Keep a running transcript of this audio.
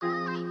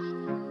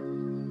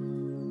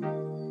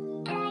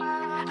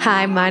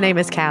Hi, my name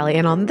is Callie,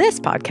 and on this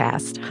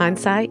podcast,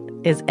 hindsight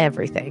is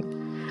everything.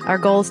 Our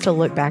goal is to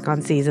look back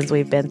on seasons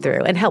we've been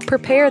through and help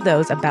prepare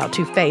those about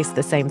to face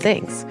the same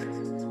things.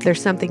 There's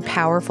something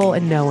powerful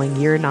in knowing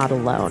you're not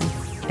alone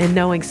and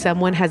knowing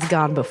someone has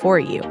gone before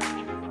you.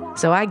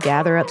 So I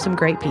gather up some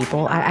great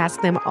people, I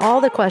ask them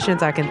all the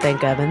questions I can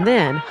think of, and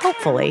then,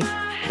 hopefully,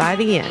 by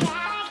the end,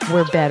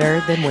 we're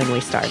better than when we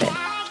started.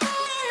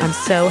 I'm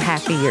so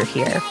happy you're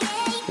here.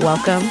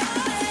 Welcome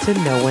to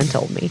No One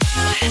Told Me.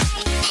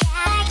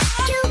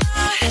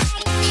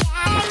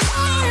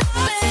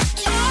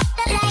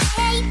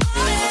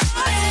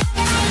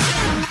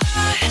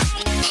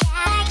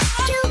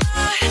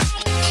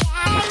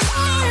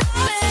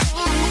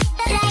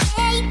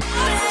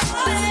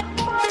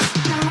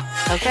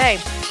 Okay,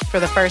 for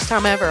the first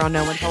time ever on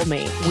No One Told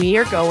Me, we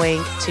are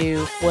going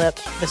to flip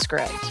the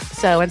script.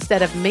 So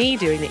instead of me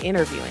doing the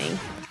interviewing,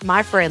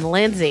 my friend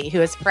Lindsay,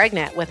 who is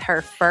pregnant with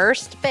her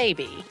first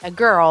baby, a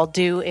girl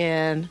due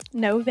in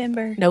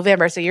November.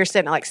 So you're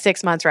sitting at like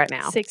 6 months right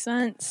now. 6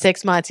 months.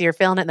 6 months. You're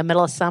feeling it in the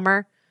middle of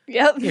summer.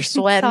 Yep. You're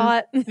sweating.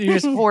 You're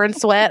just pouring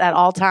sweat at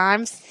all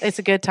times. It's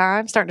a good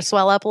time. Starting to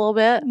swell up a little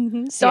bit.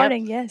 Mm-hmm.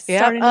 Starting, yes.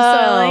 Starting to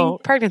swelling.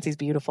 Pregnancy's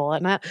beautiful,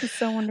 isn't it? It's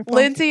so wonderful.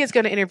 Lindsay is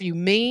going to interview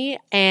me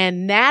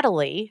and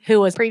Natalie, who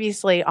was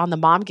previously on the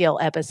Mom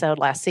Guilt episode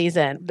last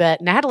season.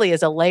 But Natalie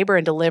is a labor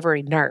and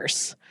delivery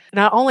nurse.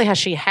 Not only has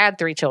she had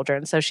 3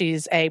 children, so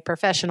she's a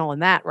professional in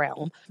that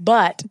realm,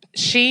 but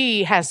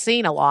she has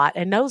seen a lot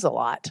and knows a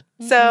lot.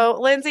 Mm-hmm. So,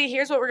 Lindsay,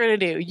 here's what we're going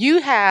to do.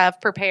 You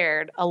have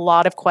prepared a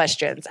lot of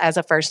questions as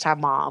a first-time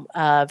mom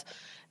of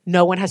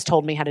no one has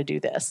told me how to do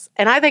this.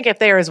 And I think if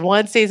there is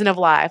one season of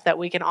life that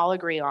we can all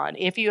agree on,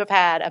 if you have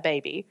had a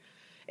baby,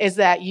 is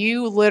that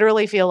you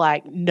literally feel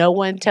like no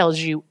one tells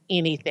you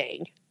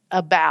anything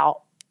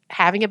about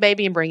having a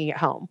baby and bringing it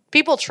home.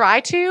 People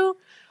try to,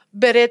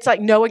 but it's like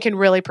no one can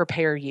really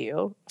prepare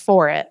you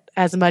for it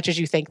as much as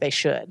you think they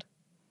should.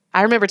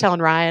 I remember telling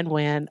Ryan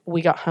when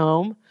we got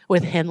home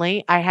with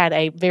Henley, I had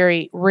a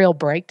very real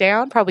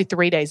breakdown, probably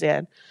 3 days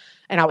in,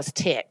 and I was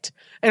ticked.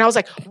 And I was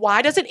like,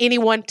 why doesn't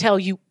anyone tell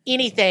you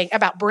anything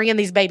about bringing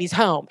these babies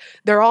home?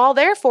 They're all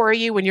there for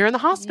you when you're in the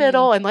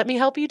hospital, and let me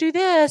help you do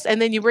this. And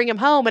then you bring them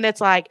home, and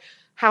it's like,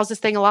 how's this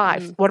thing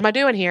alive? What am I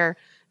doing here?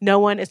 No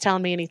one is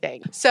telling me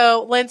anything.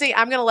 So, Lindsay,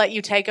 I'm going to let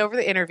you take over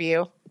the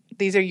interview.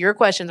 These are your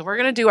questions. We're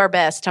going to do our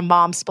best to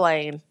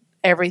mom-splain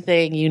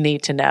everything you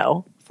need to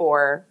know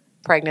for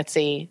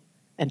pregnancy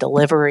and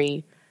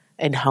delivery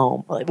and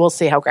home. We'll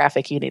see how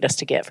graphic you need us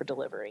to get for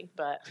delivery.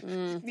 But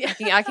yeah,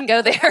 I can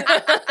go there.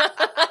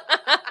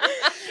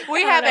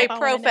 We have a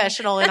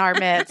professional in our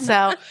midst.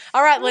 So,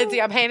 all right,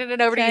 Lindsay, I'm handing it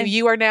over to you.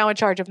 You are now in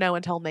charge of No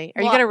One Told Me.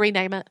 Are you going to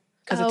rename it?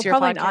 Because it's your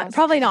podcast?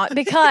 Probably not.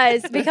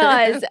 Because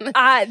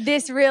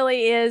this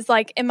really is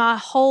like in my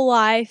whole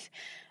life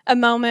a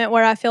moment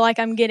where I feel like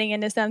I'm getting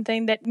into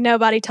something that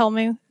nobody told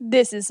me.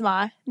 This is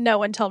no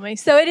one told me.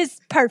 So it is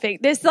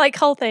perfect. This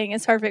whole thing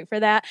is perfect for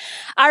that.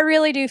 I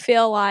really do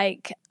feel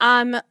like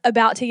I'm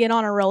about to get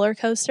on a roller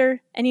coaster.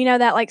 And you know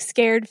that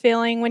scared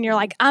feeling when you're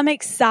like, I'm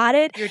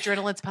excited. Your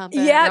adrenaline's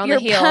pumping. Yeah,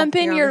 you're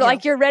pumping. You're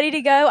you're ready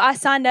to go. I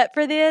signed up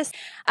for this.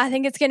 I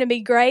think it's going to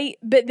be great.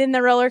 But then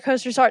the roller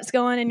coaster starts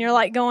going and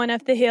you're going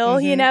up the hill,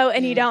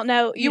 and you don't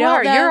know.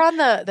 You're on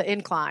the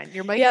incline.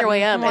 You're making your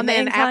way up. And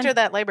then after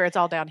that labor, it's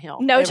all downhill.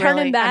 No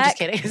turning back. I'm just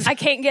kidding. I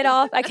can't get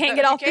off. I can't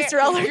get off this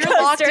roller coaster.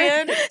 You're locked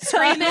in,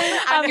 screaming.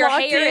 Your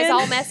hair is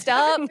all messed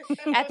up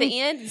at the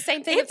end.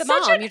 Same thing with the mom.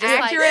 It's such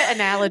an accurate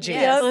analogy.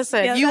 Yes.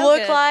 Listen, yes.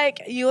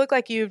 you look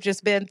like you've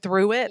just been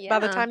through it by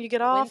the time you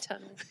get off.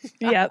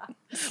 Yep.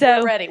 So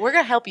we're ready. We're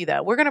going to help you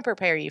though. We're going to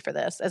prepare you for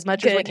this as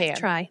much as we can.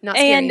 Try. Not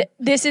scary. And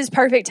this is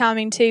perfect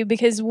timing too,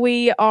 because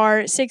we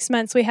are 6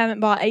 months. We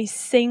haven't bought a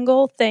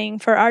single thing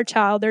for our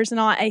child. There's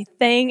not a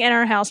thing in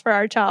our house for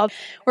our child.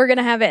 We're going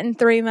to have it in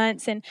 3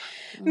 months. And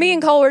me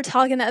and Cole were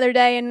talking the other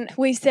day, and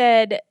we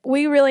said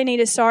we really need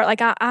to start.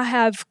 I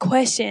have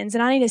questions,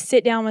 and I need to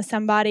sit down with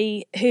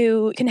somebody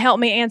who can help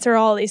me answer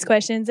all of these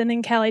questions. And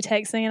then Callie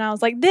texted me, and I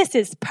was like, "This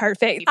is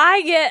perfect.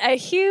 I get a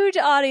huge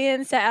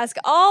audience to ask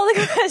all the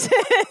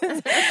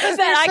questions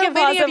that I can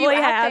possibly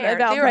have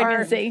about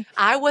pregnancy."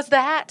 I was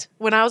that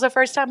when I was a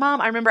first-time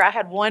mom. I remember I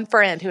had one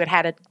friend who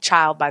had a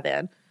child by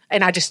then,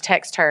 and I just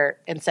text her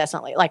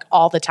incessantly,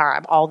 all the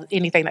time,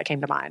 anything that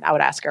came to mind, I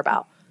would ask her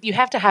about. You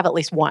have to have at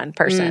least one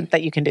person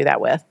that you can do that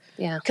with.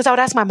 Yeah. Because I would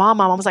ask my mom,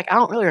 I was like, I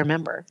don't really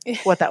remember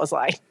what that was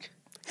like.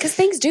 Because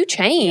things do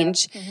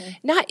change. Yeah. Mm-hmm.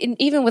 Not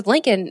even with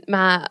Lincoln,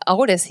 my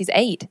oldest, he's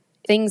 8.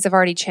 Things have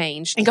already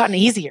changed. And gotten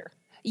easier.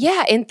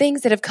 Yeah, and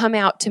things that have come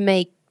out to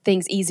make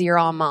things easier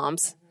on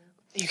moms.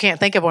 You can't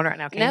think of one right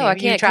now, can you? No, I You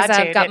can't tried because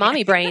to, I've got didn't you?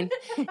 mommy brain.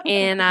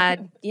 And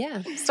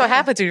That's what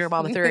happens when you're a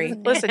mom of 3.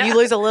 Listen, you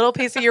lose a little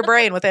piece of your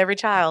brain with every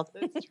child.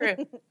 It's true.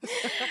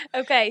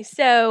 Okay,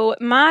 so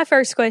my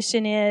first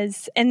question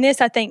is, and this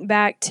I think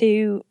back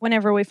to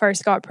whenever we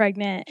first got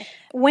pregnant,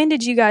 when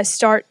did you guys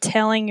start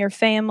telling your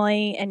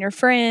family and your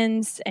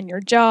friends and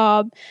your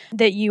job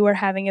that you were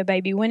having a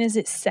baby? When is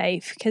it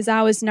safe? Because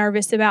I was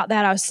nervous about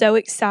that. I was so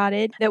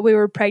excited that we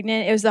were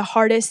pregnant. It was the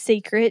hardest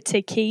secret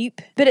to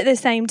keep. But at the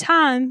same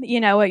time,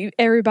 you know,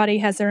 everybody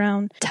has their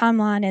own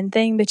timeline and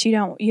thing, but you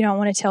don't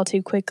want to tell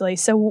too quickly.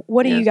 So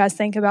what do you guys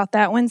think about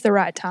that? When's the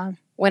right time?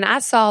 when I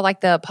saw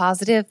like the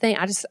positive thing,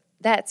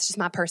 that's just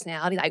my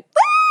personality. Like,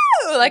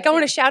 woo! Like I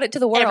want to shout it to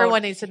the world.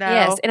 Everyone needs to know.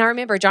 Yes. And I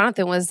remember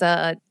Jonathan was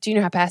a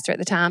junior high pastor at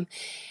the time.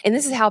 And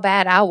this is how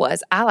bad I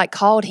was. I like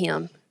called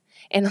him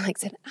and like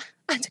said,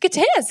 I took a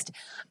test.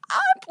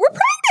 We're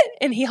pregnant.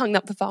 And he hung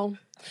up the phone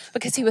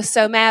because he was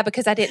so mad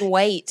because I didn't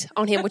wait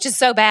on him, which is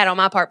so bad on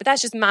my part. But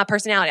that's just my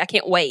personality. I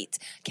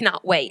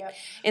cannot wait. Yep.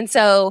 And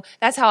so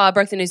that's how I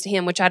broke the news to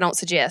him, which I don't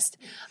suggest.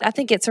 I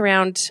think it's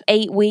around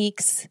 8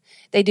 weeks.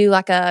 They do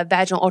like a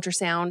vaginal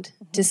ultrasound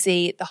to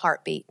see the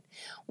heartbeat.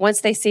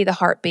 Once they see the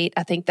heartbeat,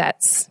 I think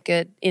that's a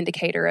good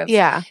indicator of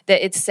that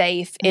it's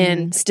safe,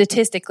 and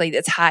statistically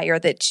that's higher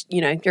that,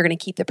 you know, you're going to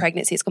keep the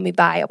pregnancy. It's going to be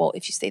viable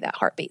if you see that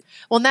heartbeat.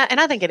 Well, and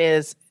I think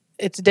it's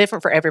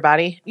different for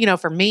everybody. You know,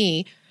 for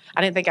me,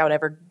 I didn't think I would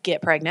ever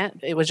get pregnant.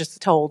 It was just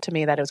told to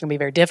me that it was going to be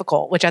very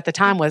difficult, which at the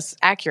time was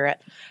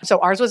accurate. So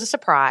ours was a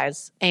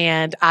surprise,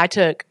 and I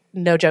took,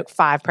 no joke,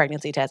 5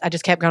 pregnancy tests. I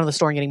just kept going to the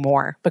store and getting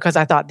more because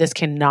I thought this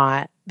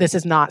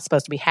is not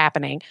supposed to be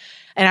happening.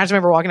 And I just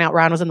remember walking out,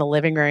 Ryan was in the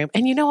living room,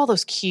 and you know all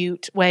those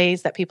cute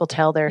ways that people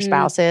tell their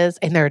spouses,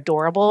 and they're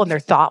adorable and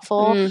they're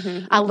thoughtful.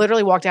 Mm-hmm. I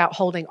literally walked out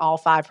holding all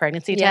 5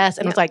 pregnancy tests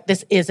and was like,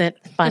 this isn't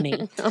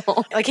funny.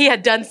 Like he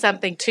had done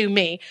something to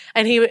me,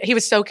 and he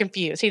was so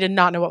confused. He did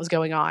not know what was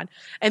going on.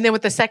 And then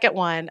with the second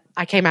one,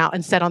 I came out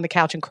and sat on the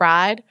couch and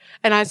cried.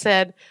 And I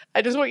said,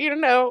 I just want you to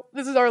know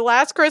this is our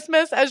last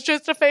Christmas as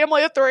just a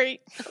family of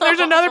 3. There's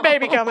another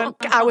baby coming.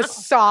 I was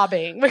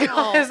sobbing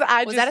because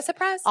Was that a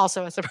surprise?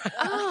 Also a surprise.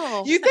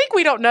 Oh. You think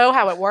we don't know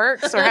how it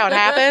works or how it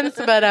happens,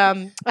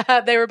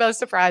 but they were both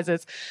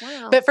surprises.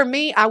 Wow. But for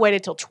me, I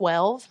waited till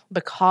 12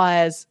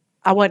 because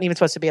I wasn't even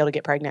supposed to be able to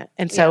get pregnant.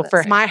 And so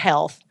for my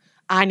health,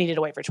 I needed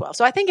to wait for 12.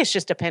 So I think it's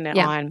just dependent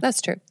on,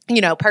 that's true,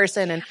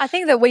 person. And I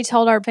think that we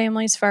told our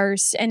families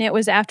first, and it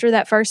was after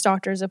that first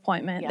doctor's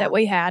appointment that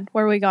we had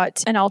where we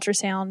got an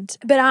ultrasound.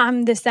 But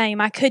I'm the same.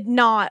 I could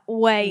not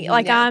wait.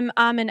 Like I'm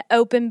an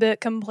open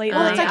book completely.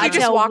 Well, it's like you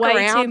just walk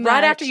around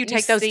right after you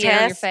take those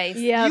tests.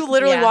 You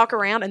literally walk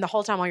around, and the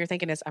whole time all you're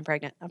thinking is, I'm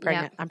pregnant. I'm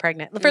pregnant. I'm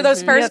pregnant. For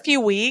those first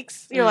few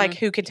weeks, you're like,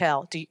 who can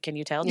tell? Can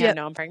you tell? Do you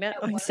know I'm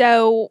pregnant?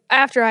 So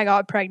after I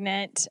got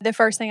pregnant, the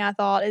first thing I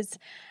thought is,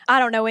 I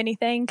don't know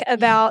anything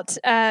about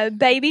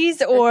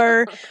babies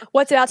or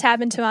what's about to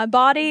happen to my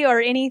body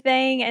or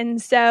anything. And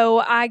so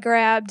I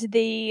grabbed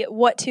the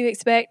What to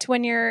Expect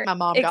When You're My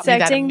mom got me that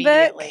Expecting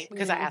immediately book.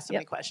 because I asked so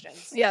many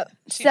questions. Yep.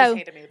 She just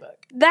handed me the book.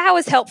 That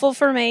was helpful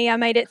for me. I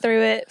made it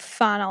through it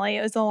finally.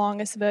 It was the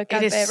longest book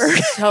I've ever It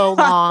is so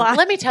long.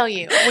 Let me tell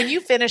you, when you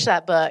finish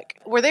that book,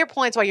 were there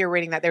points while you were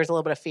reading that there was a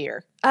little bit of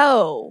fear?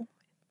 Oh,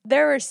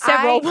 there were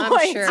several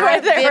points sure. where I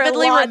there were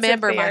vividly lots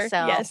remember of fear.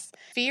 myself. Yes.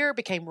 Fear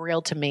became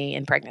real to me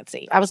in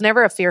pregnancy. I was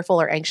never a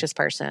fearful or anxious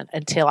person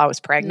until I was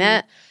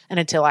pregnant and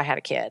until I had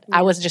a kid.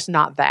 I was just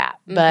not that,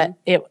 but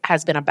it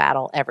has been a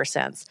battle ever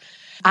since.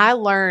 I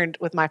learned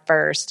with my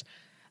first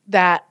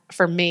that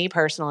for me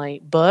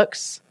personally,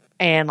 books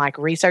and like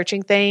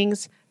researching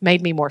things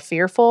made me more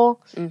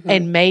fearful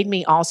and made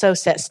me also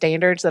set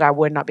standards that I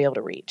would not be able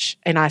to reach.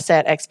 And I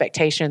set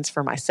expectations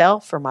for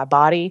myself, for my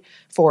body,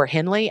 for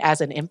Henley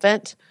as an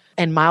infant,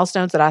 and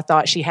milestones that I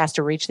thought she has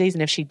to reach these.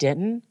 And if she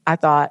didn't, I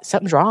thought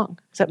something's wrong.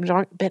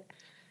 But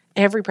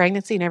every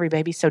pregnancy and every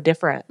baby is so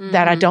different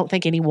that I don't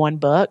think any one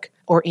book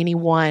or any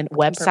one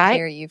website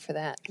prepare you for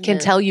that. can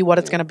tell you what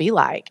it's going to be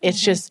like.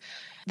 It's just,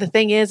 the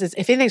thing is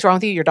if anything's wrong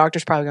with you, your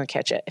doctor's probably going to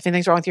catch it. If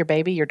anything's wrong with your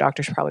baby, your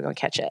doctor's probably going to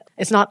catch it.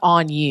 It's not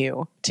on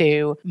you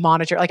to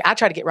monitor. Like I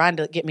tried to get Ryan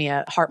to get me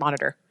a heart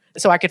monitor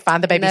so I could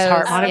find the baby's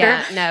heart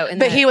monitor.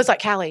 But he was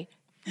like, Callie,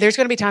 there's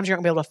going to be times you're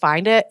going to be able to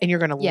find it and you're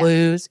going to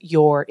lose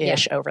your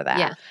ish over that.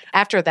 Yeah.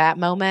 After that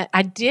moment,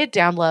 I did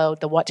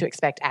download the What to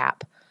Expect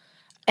app.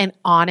 And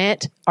on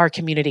it are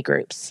community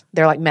groups.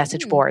 They're like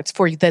message boards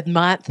for the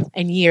month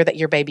and year that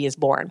your baby is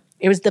born.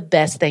 It was the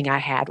best thing I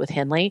had with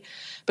Henley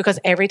because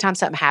every time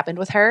something happened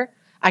with her,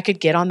 I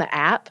could get on the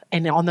app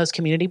and on those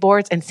community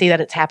boards and see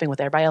that it's happening with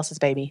everybody else's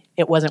baby.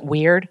 It wasn't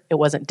weird. It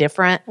wasn't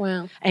different.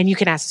 Wow. And you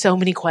can ask so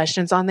many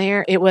questions on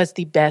there. It was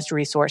the best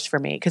resource for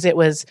me because it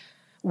was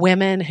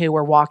women who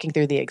were walking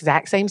through the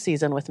exact same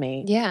season with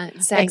me. Yeah,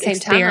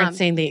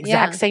 experiencing the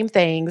exact same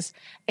things.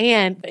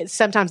 And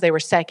sometimes they were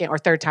second or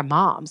third time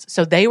moms.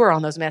 So they were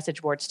on those message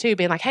boards too,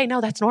 being like, hey,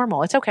 no, that's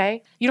normal. It's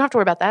okay. You don't have to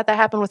worry about that. That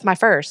happened with my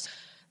first.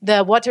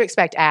 The What to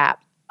Expect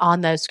app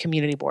on those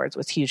community boards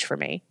was huge for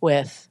me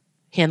with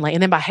Henley.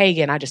 And then by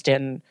Hagen, I just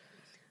didn't,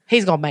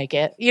 he's going to make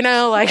it,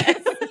 like.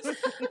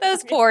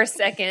 Those poor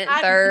second,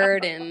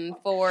 third, and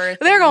fourth.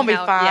 They're going to be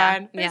and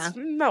fine. Yeah.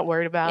 I'm not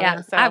worried about Yeah.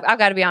 it. So. I've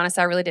got to be honest,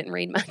 I really didn't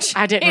read much.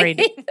 I didn't read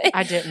it.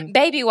 I didn't.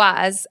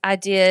 Baby-wise, I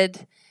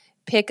did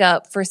pick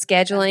up for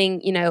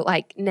scheduling,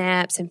 like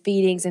naps and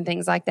feedings and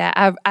things like that.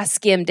 I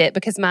skimmed it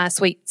because my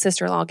sweet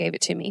sister-in-law gave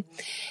it to me.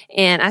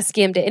 And I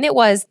skimmed it. And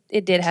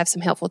it did have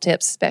some helpful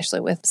tips, especially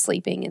with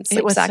sleeping and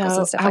sleep cycles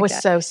and stuff like that. I was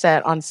so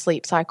set on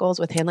sleep cycles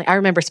with Henley. I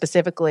remember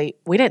specifically,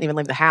 we didn't even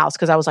leave the house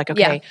because I was like,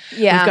 okay,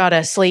 we've got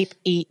to sleep,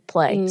 eat,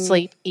 play,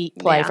 sleep, eat,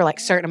 play for like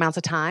certain amounts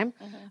of time.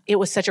 It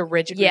was such a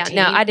rigid routine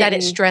that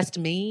it stressed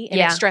me and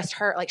it stressed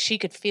her. Like she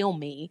could feel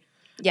me.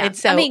 Yeah, and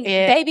so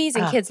babies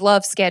and kids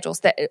love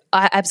schedules. That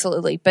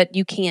absolutely, but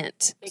you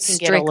can't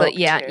strictly.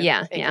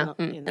 Yeah.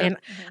 And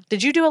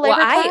did you do a labor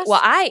class?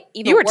 I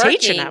even you were working,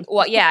 teaching them.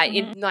 Well, yeah,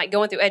 like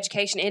going through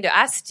education into.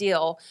 I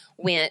still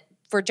went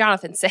for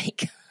Jonathan's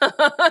sake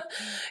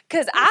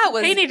because I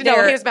was. He needed to know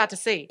what he was about to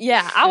see.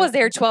 Yeah, I was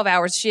there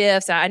 12-hour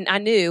shifts. I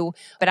knew,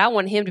 but I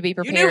wanted him to be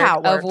prepared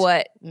of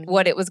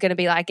what it was going to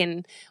be like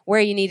and where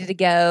you needed to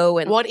go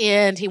and what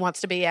end he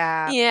wants to be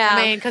at. Yeah,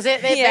 I mean, because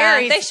it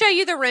varies. They show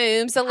you the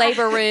rooms, the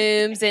labor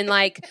rooms, and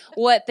like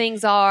what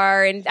things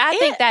are, and I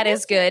think that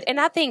is good.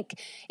 And I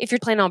think if you're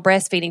planning on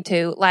breastfeeding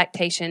too,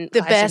 lactation.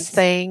 The best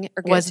thing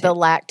was the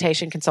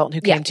lactation consultant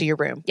who came to your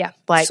room. Yeah,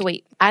 like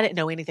sweet. I didn't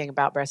know anything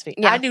about breastfeeding.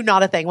 Yeah. I knew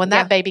not a thing when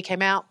that baby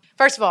came out.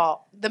 First of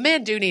all, the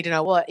men do need to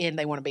know what end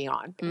they want to be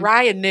on.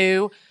 Ryan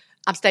knew.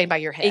 I'm staying by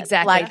your head.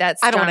 Exactly. Like,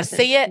 That's I don't want to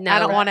see it. No, I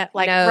don't want to,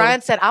 no.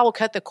 Ryan said, I will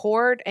cut the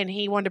cord. And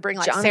he wanted to bring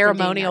like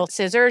ceremonial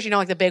scissors,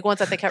 like the big ones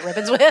that they cut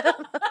ribbons with.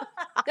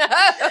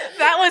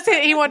 That was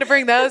it. He wanted to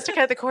bring those to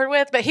cut the cord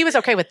with. But he was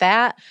okay with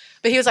that.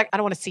 But he was like, I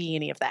don't want to see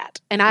any of that.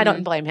 And I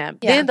don't blame him.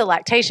 Yeah. Then the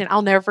lactation,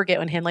 I'll never forget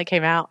when Henley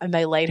came out and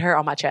they laid her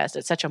on my chest.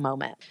 It's such a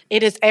moment.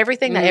 It is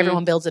everything that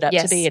everyone builds it up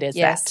to be. It is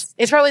that.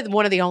 It's probably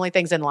one of the only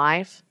things in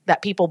life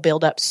that people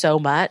build up so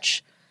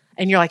much.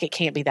 And you're like, it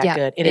can't be that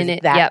good. It is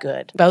that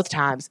good. Both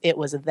times it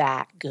was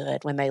that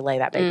good when they lay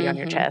that baby on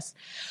your chest.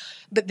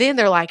 But then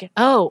they're like,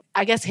 oh,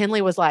 I guess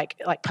Henley was like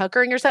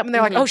puckering or something.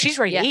 They're like, oh, she's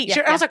ready to eat.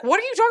 I was like, what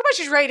are you talking about?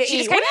 She's ready to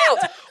eat.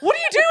 What are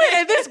you doing?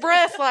 And this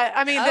breast,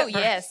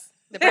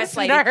 the breast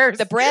lady. Nurse.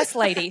 The breast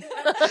lady.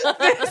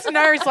 This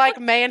nurse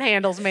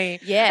manhandles me.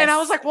 Yes. And I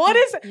was like, what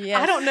is it?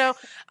 Yes. I don't know.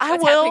 I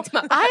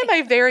am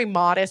a very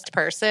modest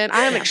person.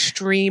 I am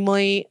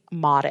extremely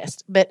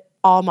modest, but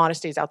all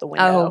modesty is out the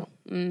window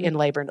in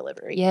labor and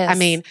delivery. Yes. I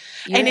mean,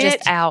 and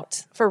it's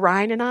out. For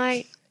Ryan and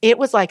I, it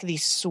was like the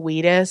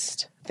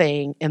sweetest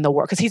thing in the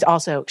world because he's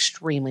also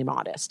extremely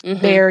modest,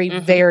 very,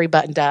 very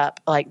buttoned up.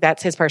 Like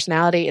that's his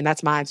personality and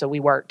that's mine. So we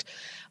worked.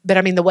 But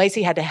I mean, the ways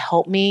he had to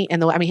help me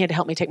and he had to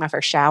help me take my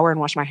first shower and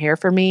wash my hair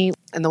for me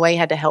and the way he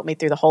had to help me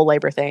through the whole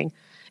labor thing.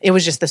 It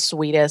was just the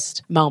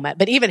sweetest moment.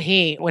 But even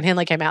when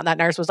Henley came out and that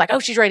nurse was like, oh,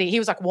 she's ready. He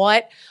was like,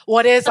 what?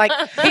 What is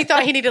he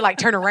thought he needed to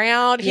turn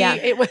around.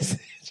 It was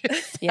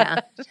just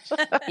Yeah.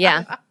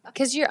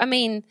 Because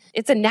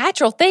it's a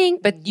natural thing,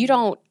 but you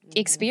don't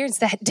experience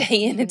that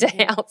day in and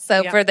day out.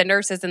 So for the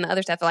nurses and the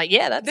other staff, they're like,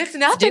 that's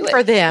nothing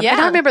for them. Yeah.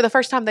 And I remember the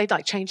first time they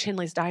changed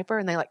Henley's diaper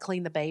and they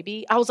cleaned the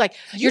baby. I was like,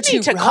 you You're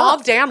need to too calm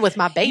rough. down with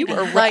my baby. You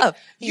were rough.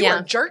 You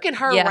were jerking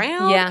her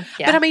around. Yeah.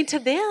 But I mean, to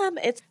them,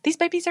 these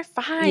babies are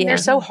fine. Yeah. They're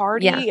so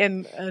hardy. Yeah.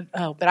 And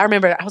but I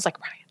rember I was like,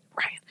 Ryan.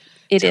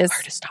 It Tell is.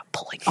 her to stop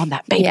pulling on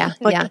that baby. Yeah.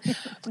 Look at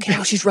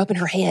how she's rubbing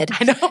her head.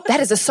 I know. That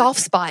is a soft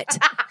spot.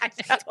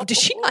 Does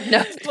she not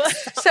know?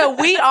 So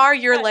we are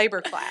your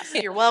labor class.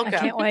 You're welcome.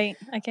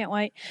 I can't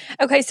wait.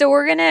 Okay, so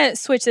we're going to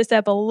switch this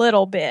up a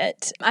little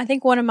bit. I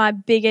think one of my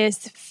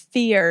biggest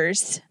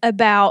fears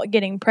about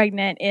getting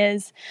pregnant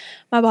is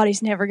my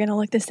body's never going to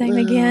look the same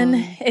again.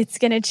 It's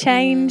going to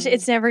change.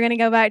 It's never going to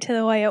go back to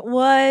the way it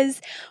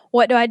was.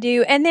 What do I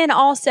do? And then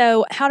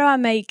also, how do I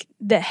make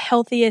the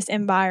healthiest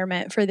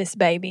environment for this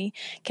baby?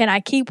 Can I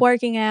keep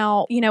working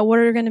out? What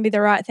are going to be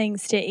the right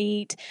things to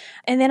eat?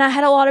 And then I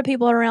had a lot of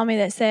people around me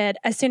that said,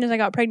 as soon as I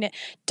got pregnant,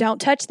 don't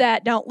touch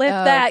that. Don't lift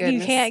that.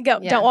 Goodness. You can't go.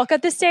 Don't walk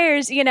up the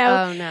stairs, Oh,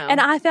 no. And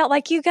I felt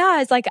like you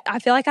guys, I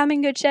feel like I'm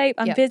in good shape.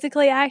 I'm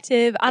physically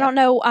active. I don't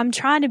know. I'm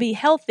trying to be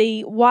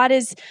healthy. Why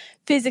does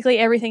physically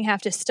everything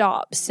have to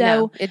stop? So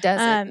No, it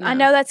doesn't. I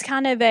know that's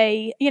kind of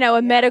a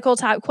medical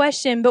type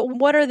question, but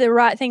what are the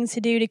right things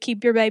to do to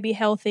keep your baby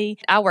healthy?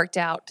 I worked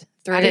out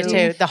through. I did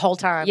too, the whole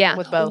time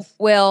with both.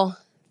 Well,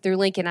 through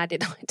Lincoln, I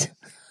did not.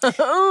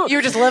 You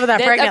were just living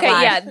that pregnant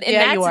life. Yeah, and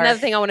that's another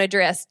thing I want to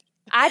address.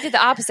 I did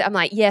the opposite. I'm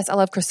like, yes, I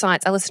love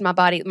croissants. I listen to my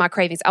body, my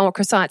cravings. I want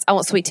croissants. I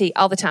want sweet tea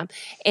all the time.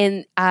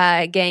 And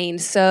I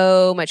gained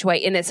so much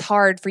weight. And it's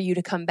hard for you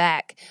to come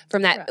back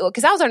from that.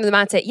 Because I was under the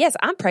mindset, yes,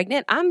 I'm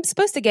pregnant. I'm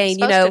supposed to gain,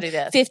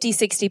 50,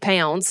 60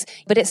 pounds.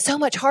 But it's so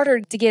much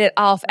harder to get it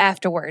off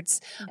afterwards.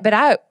 But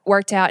I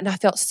worked out and I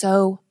felt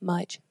so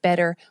much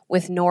better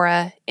with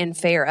Nora and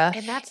Farrah.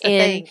 And that's the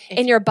thing.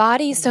 And your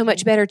body is so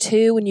much better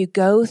too when you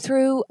go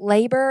through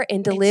labor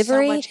and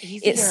delivery.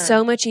 It's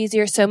so much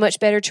easier, so much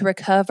better to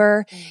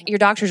recover. Your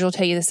doctors will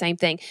tell you the same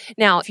thing.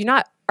 Now, if you're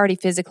not already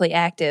physically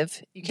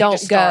active, You can't don't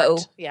just go.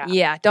 start.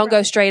 Yeah. Don't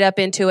go straight up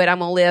into it. I'm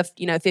going to lift,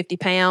 50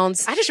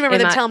 pounds. I just remember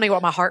them telling me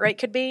what my heart rate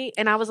could be.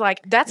 And I was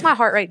like, that's my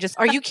heart rate. Just,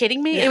 are you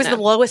kidding me? Yeah, it was no.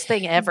 the lowest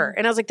thing ever.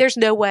 And I was like, there's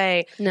no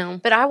way. No.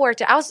 But I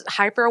was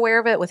hyper aware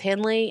of it with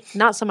Henley,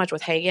 not so much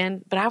with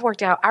Hagen, but I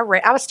worked out.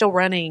 I was still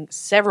running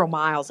several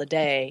miles a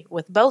day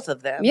with both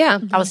of them. Yeah.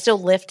 I was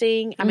still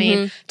lifting. I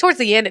mean, towards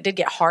the end, it did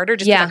get harder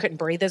just because I couldn't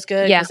breathe as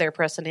good because they were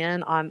pressing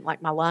in on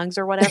like my lungs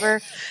or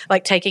whatever,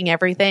 like taking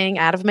everything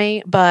out of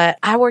me. But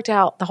I worked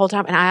out the whole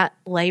time, and I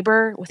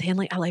labor with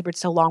Henley. I labored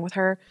so long with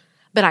her,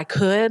 but I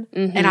could,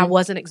 and I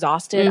wasn't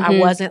exhausted. I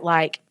wasn't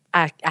like,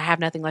 I have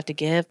nothing left to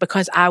give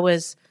because I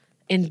was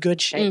in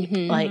good shape.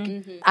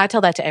 I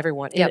tell that to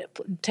everyone.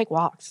 Take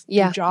walks,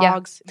 do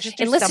jogs, just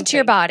do and listen to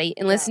your something. body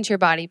listen to your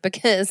body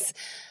because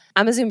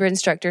I'm a Zumba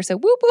instructor. So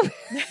whoop, whoop.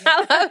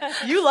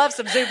 You love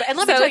some Zumba. And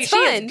let me So tell you, it's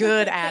she fun. is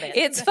good at it.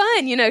 It's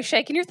fun,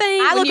 shaking your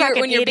thing. I look like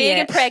an when you're big idiot.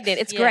 and pregnant.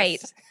 It's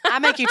great. I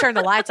make you turn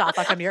the lights off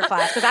like I'm your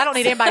class because I don't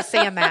need anybody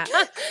seeing that.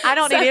 I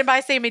don't need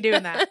anybody seeing me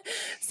doing that.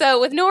 So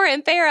with Nora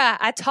and Farrah,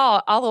 I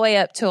taught all the way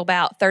up to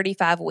about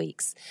 35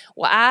 weeks.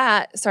 Well,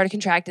 I started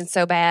contracting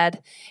so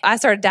bad. I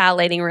started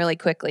dilating really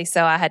quickly,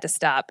 so I had to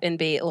stop and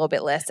be a little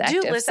bit less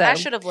active. Listen. So, I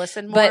should have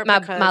listened more.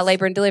 but my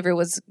labor and delivery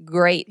was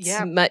great,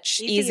 much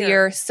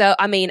easier. So,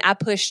 I mean, I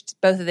pushed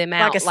both of them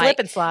out. Like a slip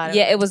and slide.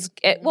 Yeah, it was,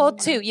 it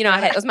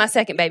was my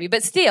second baby.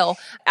 But still,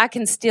 I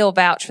can still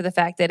vouch for the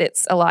fact that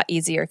it's a lot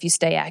easier if you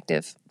stay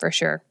active, for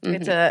sure.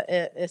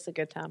 It's a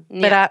good time.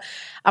 Yeah. But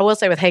I will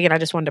say with Hagen, I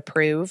just wanted to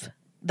prove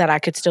that I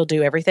could still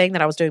do everything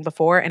that I was doing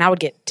before, and I would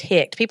get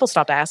ticked. People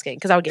stopped asking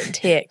because I would get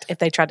ticked if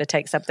they tried to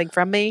take something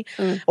from me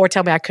or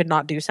tell me I could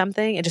not do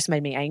something. It just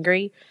made me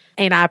angry,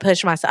 and I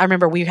pushed myself. I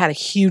remember we had a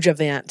huge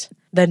event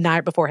the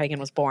night before Hagen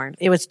was born.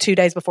 It was 2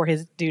 days before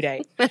his due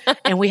date,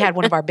 and we had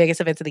one of our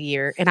biggest events of the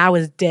year, and I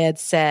was dead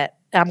set.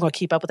 I'm going to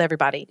keep up with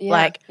everybody.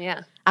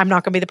 I'm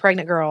not going to be the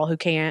pregnant girl who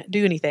can't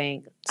do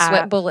anything.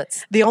 Sweat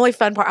bullets. The only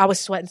fun part, I was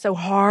sweating so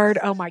hard.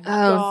 Oh my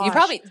god! You're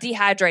probably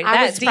dehydrated.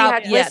 I was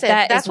dehydrated. Listen,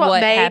 that's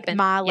what made happened.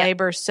 my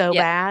labor so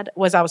bad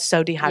was I was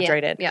so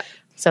dehydrated. Yeah.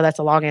 So that's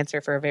a long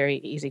answer for a very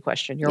easy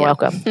question. You're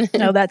welcome.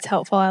 No, that's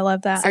helpful. I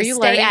love that. Are you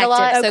Stay learning active. a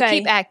lot? So Okay.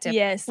 keep active.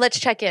 Yes. Let's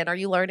check in. Are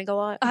you learning a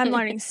lot? I'm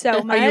learning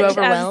so much. you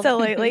overwhelmed?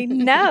 Absolutely.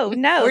 No.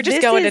 We're just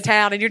This going to is-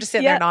 town, and you're just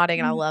sitting there nodding,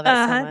 and I love it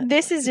so much.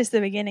 This is just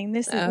the beginning.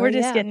 Oh, We're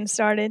just getting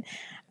started.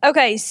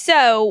 Okay,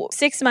 so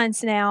 6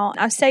 months now.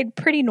 I've stayed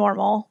pretty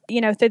normal,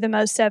 through the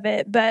most of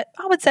it. But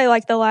I would say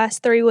like the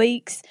last 3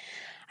 weeks,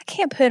 I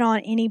can't put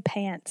on any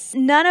pants.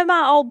 None of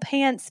my old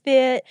pants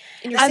fit.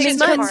 And you're 6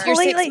 months. You're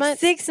 6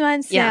 months? 6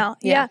 months now.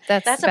 Yeah.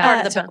 That's a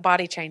part of the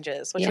body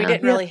changes, which we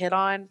didn't really hit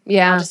on.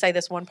 Yeah. I'll just say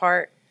this one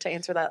part to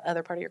answer that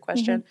other part of your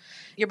question.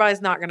 Your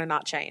body's not going to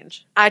not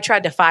change. I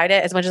tried to fight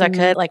it as much as I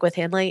could, like with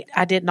Henley.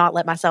 I did not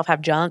let myself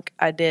have junk.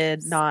 I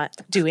did not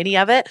do any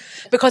of it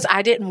because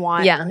I didn't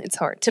want it's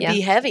hard to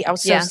be heavy. I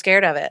was so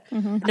scared of it.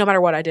 No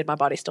matter what I did, my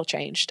body still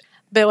changed.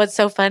 But what's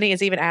so funny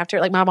is even after,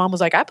 like my mom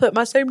was like, I put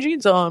my same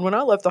jeans on when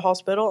I left the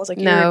hospital. I was like,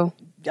 no,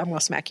 I'm going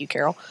to smack you,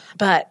 Carol.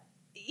 But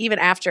even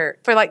after,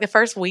 for like the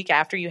first week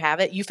after you have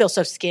it, you feel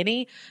so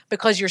skinny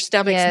because your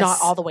stomach's not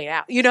all the way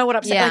out. You know what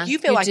I'm saying? Yeah, like you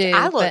feel you like do,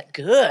 I look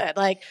good.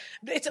 Like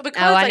it's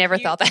because I like, never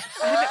thought that.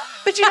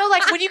 But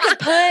like when you can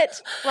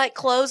put like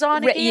clothes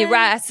on again. You're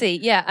right. I see.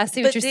 Yeah, I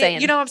see what you're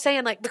saying. You know what I'm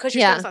saying? Like because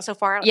your stomach's not so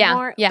far out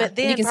anymore. Yeah. But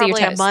then you can see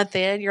probably your a month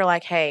in, you're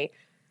like, hey,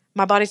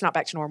 my body's not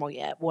back to normal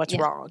yet. What's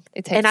wrong?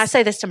 And I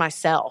say this to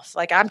myself.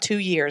 Like I'm 2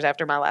 years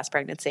after my last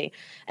pregnancy,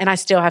 and I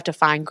still have to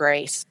find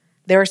grace.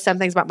 There are some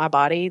things about my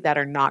body that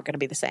are not going to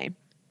be the same.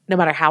 No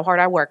matter how hard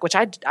I work, which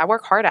I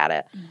work hard at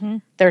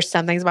it, there's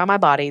some things about my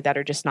body that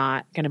are just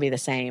not going to be the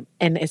same.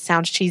 And it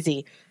sounds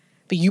cheesy,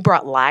 but you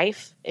brought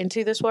life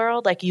into this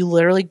world. Like you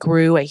literally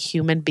grew a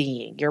human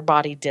being. Your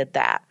body did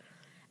that.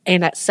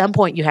 And at some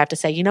point you have to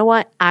say, you know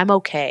what? I'm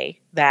okay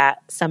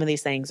that some of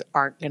these things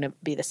aren't going to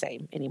be the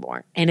same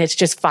anymore. And it's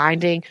just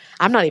finding,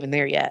 I'm not even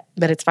there yet,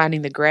 but it's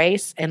finding the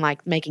grace and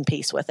like making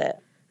peace with it.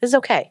 This is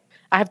okay.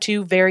 I have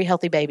 2 very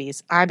healthy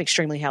babies. I'm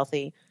extremely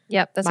healthy.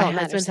 Yep, that's my all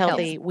that husband's matters.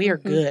 healthy. We are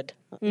good,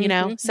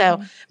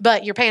 So,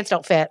 but your pants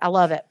don't fit. I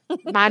love it.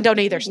 Mine don't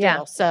either.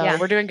 Still,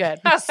 we're doing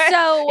good.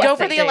 So go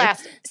for the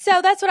elastic.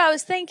 So that's what I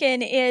was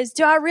thinking is,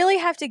 do I really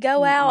have to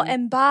go out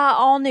and buy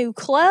all new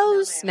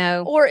clothes?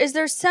 No. Or is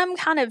there some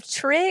kind of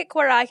trick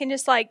where I can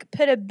just like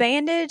put a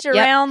bandage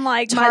around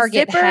like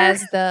Target my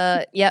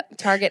zipper?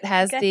 Target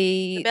has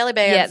the belly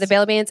bands. Yeah, the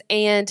belly bands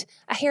and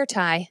a hair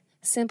tie.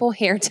 Simple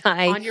hair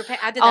tie. On your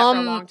pants. I did that for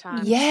a long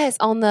time. Yes,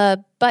 on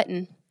the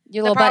button.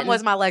 Your The little problem button.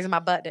 was my legs and my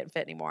butt didn't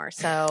fit anymore.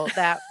 So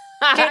that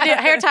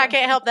hair tie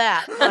can't help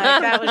that. Like,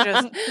 that was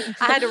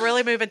just, I had to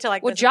really move into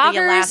like the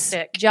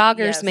elastic.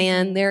 Joggers,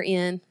 man, they're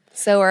in.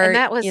 So are, and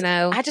that was,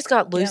 I just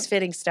got loose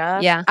fitting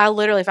stuff. Yeah. I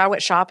literally, if I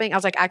went shopping, I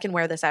was like, I can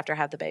wear this after I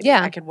have the baby.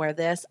 Yeah. I can wear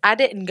this. I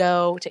didn't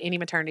go to any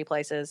maternity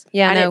places.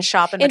 Yeah, I didn't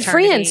shop in and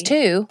maternity. friends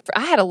too.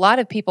 I had a lot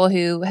of people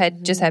who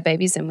had just had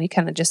babies and we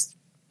kind of just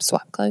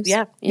swap clothes.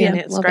 Yeah. And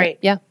it's great.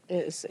 Yeah.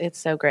 It's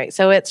so great.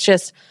 So it's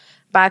just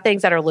buy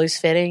things that are loose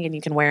fitting and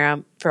you can wear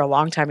them for a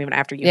long time even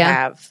after you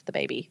have the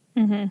baby.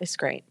 Mm-hmm. It's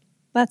great.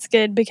 That's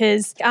good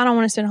because I don't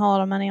want to spend a whole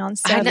lot of money on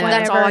stuff.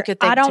 That's all I could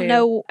think. I don't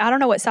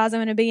know what size I'm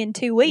going to be in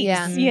 2 weeks.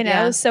 Yeah. You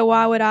know, so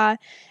why would I?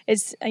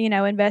 It's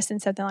invest in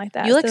something like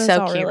that. You look it's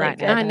so all cute really right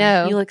good. now. I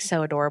know. You look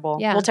so adorable.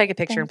 Yeah. We'll take a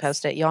picture and Thanks.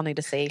 post it. Y'all need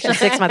to see. She's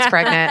 6 months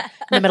pregnant in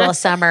the middle of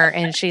summer,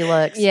 and she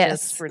looks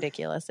Yes. just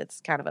ridiculous. It's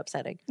kind of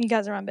upsetting. You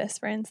guys are my best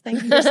friends.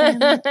 Thank you for saying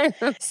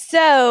that.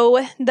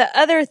 So the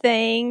other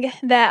thing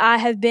that I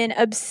have been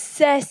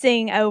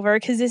obsessing over,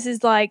 because this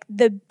is like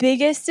the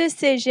biggest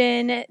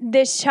decision,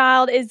 this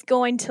child is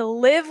going to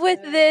live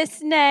with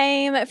this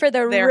name for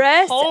the Their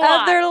rest whole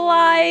of their life.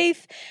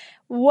 life.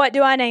 What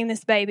do I name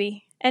this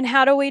baby? And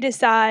how do we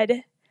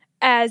decide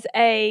as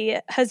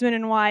a husband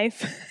and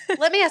wife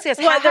Let me ask you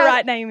this. what the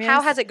right name is?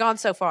 How has it gone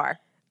so far?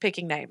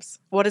 Picking names.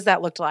 What does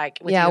that look like?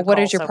 With Yeah. you and What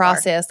Cole is your so far?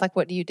 process? Like,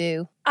 what do you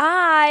do?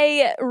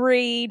 I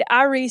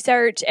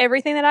research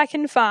everything that I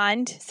can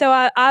find. So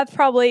I've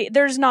probably,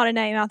 there's not a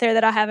name out there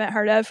that I haven't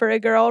heard of for a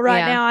girl right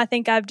Yeah. now. I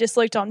think I've just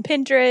looked on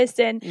Pinterest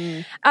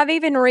and I've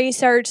even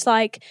researched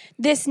like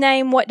this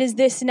name. What does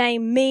this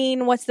name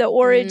mean? What's the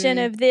origin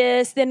of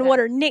this? Then what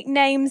are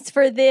nicknames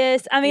for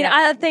this? I mean,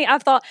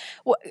 I've thought,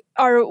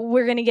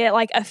 we're going to get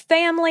like a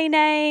family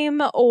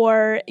name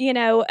or,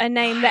 a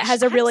name that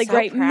has a I'm really so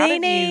great proud of you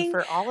meaning.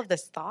 for all of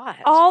this thought.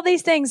 All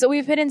these things that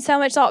we've put in so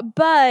much thought,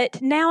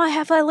 but now I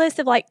have a list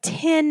of like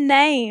 10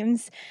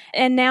 names,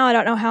 and now I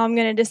don't know how I'm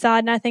going to decide.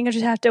 And I think I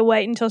just have to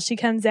wait until she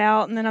comes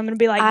out, and then I'm going to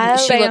be like,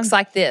 She bam. looks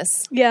like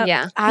this. Yeah.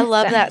 Yeah. I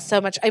love that so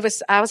much. I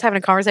was having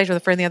a conversation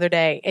with a friend the other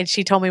day, and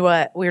she told me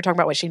what we were talking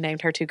about. What she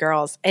named her 2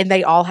 girls, and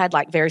they all had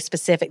like very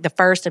specific. The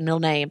first and middle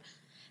name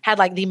had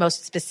like the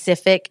most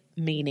specific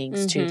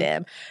meanings to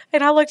them.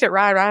 And I looked at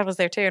Ryan. Ryan was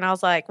there too, and I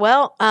was like,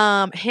 "Well,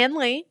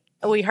 Henley.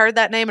 We heard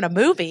that name in a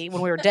movie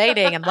when we were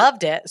dating and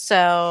loved it,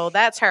 so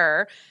that's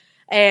her."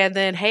 And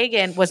then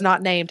Hagen was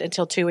not named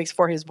until 2 weeks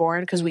before he was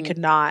born because we could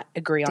not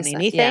agree on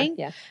anything.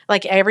 Yeah.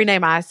 Like every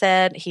name I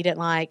said, he didn't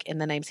like, and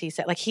the names he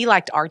said, like he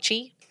liked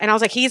Archie. And I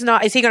was like,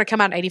 is he going to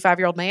come out an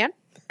 85-year-old man?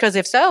 Because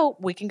if so,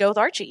 we can go with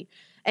Archie.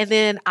 And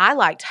then I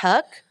liked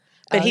Huck,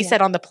 but he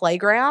said on the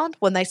playground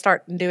when they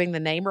start doing the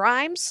name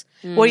rhymes,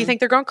 what do you think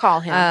they're going to call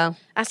him? Oh.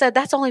 I said,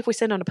 that's only if we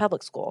send him to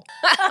public school.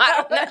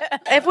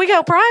 If we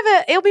go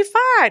private, it'll be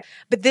fine.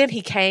 But then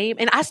he came,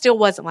 and I still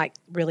wasn't like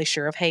really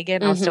sure of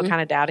Hagen. I was still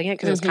kind of doubting it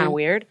because it was kind of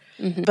weird.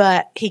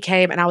 But he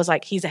came, and I was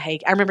like, he's a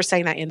Hagen. I remember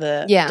saying that in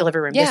the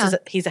delivery room. Yeah.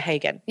 He's a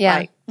Hagen. Yeah.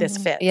 Like, this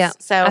fits. Yeah.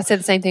 So I said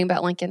the same thing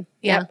about Lincoln.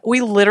 yeah,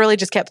 we literally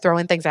just kept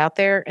throwing things out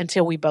there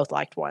until we both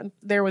liked one.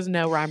 There was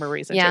no rhyme or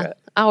reason to it.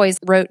 I always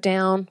wrote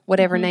down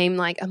whatever name,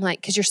 I'm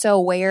like, because you're so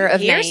aware of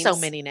Here's names. so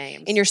many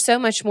names. And you're so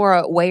much more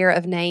aware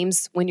of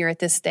names when you're at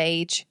this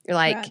stage. You're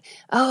like, Right.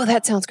 oh,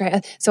 that sounds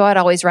great. So I'd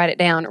always write it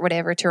down or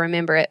whatever to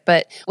remember it.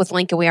 But with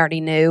Lincoln, we already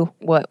knew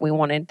what we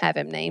wanted to have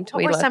him named.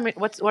 what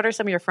are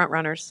some of your front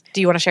runners? Do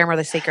you want to share them, or are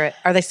they secret?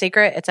 Are they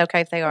secret? It's okay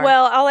if they are.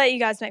 Well, I'll let you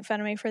guys make fun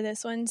of me for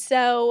this one.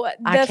 So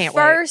I the can't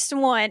wait. first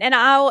one, and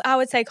I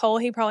would say Cole,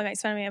 he probably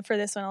makes fun of me for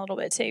this one a little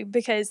bit too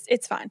because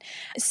it's fine.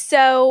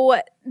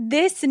 So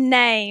this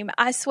name,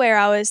 I swear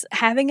I was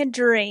having a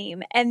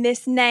dream and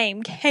this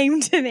name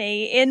came to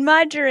me in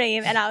my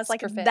dream and I was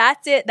like, Perfect.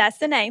 that's it. That's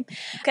the name.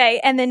 Okay.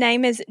 And the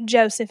name is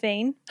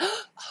Josephine.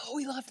 Oh,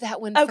 we love that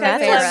one. Okay. for I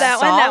That's Farrah. love that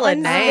one. That solid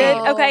one's name.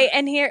 good. Okay.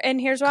 And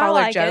here's why Call I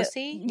her like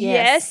Josie? it.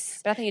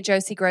 Yes. But I think of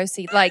Josie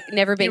Grossi, like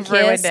never been You've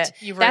ruined kissed.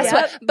 it. You've That's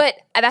ruined what,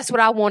 but that's what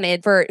I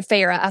wanted for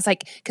Farrah. I was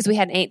like, because we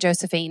had an Aunt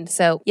Josephine.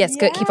 So yes,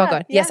 good. Keep on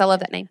going. Yes, Yeah. I love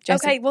that name.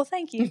 Josie. Okay. Well,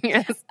 thank you.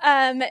 Yes.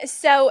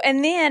 So,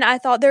 and then I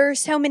thought there are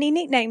so many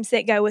nicknames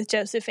that go with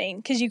Josephine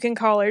because you can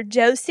call her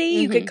Josie,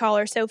 you could call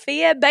her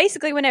Sophia.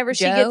 Basically, whenever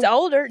she Joe. gets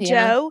older,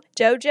 Yeah.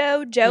 Joe,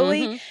 Jojo,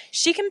 Joey,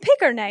 she can pick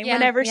her name Yeah,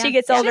 whenever yeah. she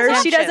gets Yeah, older. If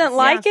she she has doesn't options,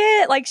 like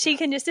it, like she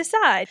can just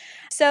decide.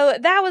 So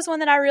that was one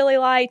that I really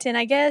liked, and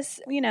I guess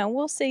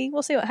we'll see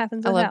what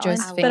happens I with love that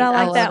Josephine. one. But I I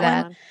like love that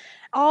that. one.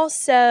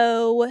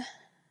 Also,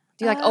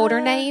 Do you like older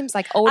names?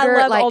 Like older?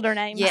 I love like, older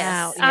names.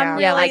 Yes. I'm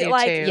Yeah, I really do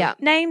like too. Yeah.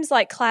 names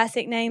like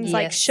classic names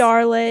like Yes.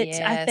 Charlotte.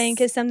 I Yes.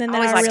 think is something that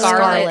always I like really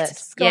Scarlett. like.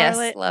 Yes,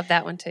 Scarlett. love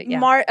that one too.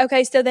 Yeah.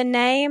 Okay, so the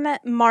name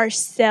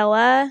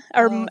Marcella,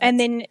 and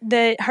then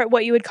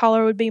what you would call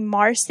her would be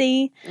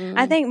Marcy.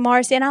 I think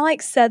Marcy, and I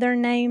like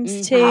Southern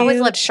names too. I always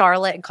loved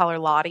Charlotte and call her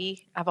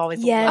Lottie. I've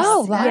always Yes. Oh,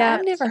 loved wow. Yeah,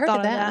 I've never I heard thought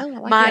of of that. that. I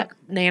don't like My that.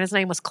 Nana's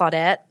name was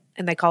Claudette,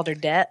 and they called her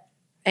Det.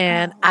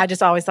 And I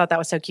just always thought that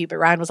was so cute. But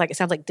Ryan was like, it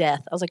sounds like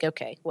death. I was like,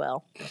 okay,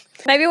 well.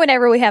 Maybe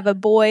whenever we have a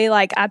boy,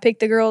 like I pick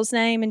the girl's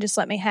name and just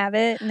let me have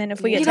it, and then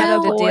if we get You to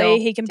have a know, boy,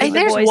 he can pick And the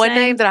there's boy's one name.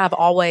 name that I've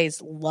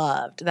always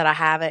loved that I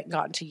haven't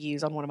gotten to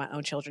use on one of my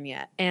own children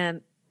yet.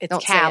 And it's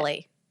Don't say it.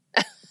 Callie.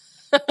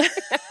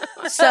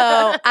 So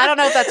I don't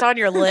know if that's on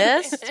your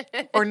list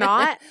or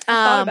not.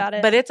 thought about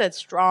it. But it's a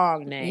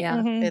strong name. Yeah.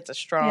 Mhm. It's a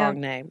strong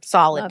name.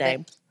 Solid Love it.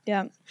 name.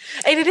 Yeah.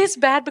 And it is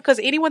bad because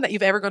anyone that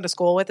you've ever gone to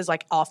school with is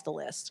like off the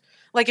list.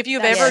 Like if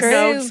you've That's ever true.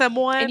 known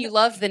someone And you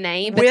love the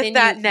name, but with then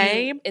that you,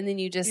 name, and then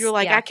you just you're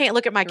like, I can't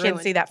look at my kid and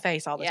Ruined. see that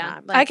face all the Yeah.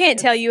 time. I Like, can't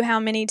tell you how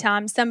many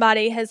times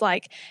somebody has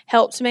like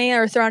helped me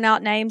or thrown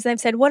out names. They've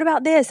said, "What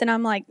about this?" And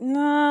I'm like,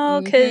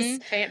 "No, because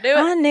can't do it.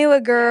 I knew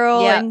a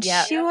girl Yeah, and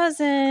yeah. she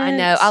wasn't." I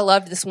know. I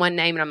loved this one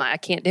name, and I'm like, I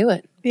can't do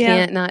it. Yeah.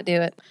 Can't not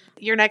do it.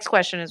 Your next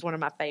question is one of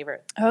my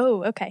favorite.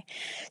 Oh, okay.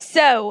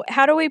 So,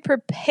 how do we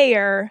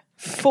prepare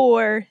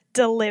for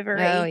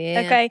delivery? Oh,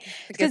 yeah. Okay. Good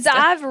Because stuff.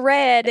 I've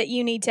read that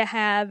you need to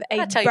have a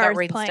What'd I tell you about birth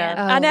reading plan. stuff?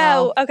 Oh, I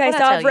know. wow. Okay. What'd So I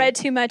tell I've you? read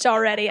too much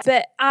already,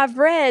 but I've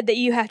read that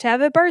you have to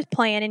have a birth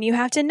plan and you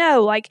have to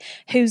know like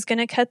who's going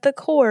to cut the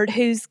cord,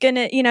 who's going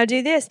to,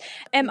 do this.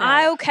 Am No.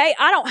 I okay?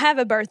 I don't have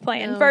a birth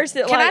plan. No. First,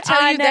 Can I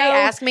tell you, know, they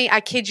asked me, I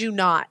kid you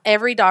not,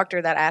 every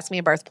doctor that asked me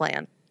a birth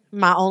plan,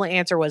 my only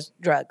answer was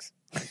drugs.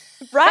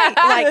 right?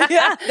 Like,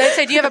 yeah. they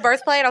said, do you have a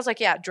birth plan? I was like,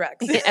 yeah,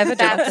 drugs. Evidently.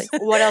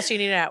 That's what else you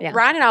need to know. Yeah.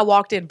 Ryan and I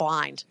walked in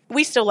blind.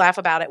 We still laugh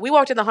about it. We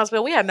walked in the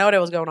hospital. We had no idea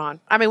what was going on.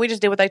 I mean, we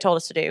just did what they told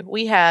us to do.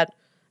 We had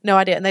no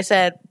idea. And they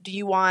said, do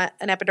you want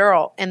an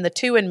epidural? And the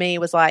two in me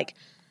was like,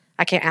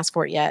 I can't ask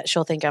for it yet.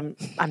 She'll think I'm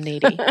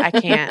needy. I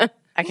can't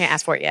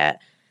ask for it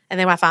yet. And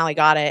then I finally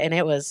got it, and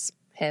it was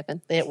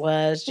Heaven.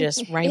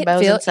 just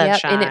rainbows and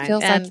sunshine. and it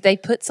feels like they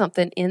put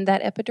something in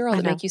that epidural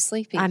to know. make you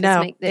sleepy. I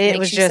know. It It makes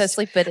was you so just-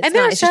 sleepy, but it's and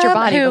there not. are It's just your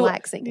some body who-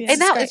 relaxing. Yeah. and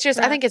now great. it's just,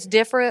 I Right. think it's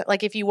different.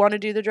 Like if you want to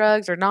do the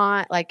drugs or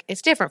not, like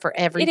it's different for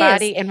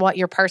everybody and what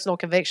your personal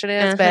conviction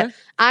is. Uh-huh. But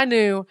I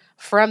knew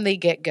from the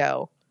get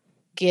go,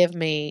 give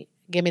me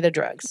the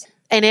drugs.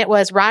 And it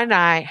was, Ryan and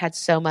I had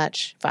so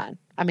much fun.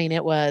 I mean,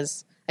 it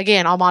was,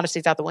 again, all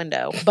modesty's out the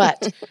window,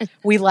 but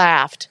we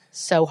laughed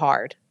so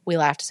hard. We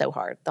laughed so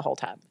hard the whole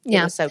time. It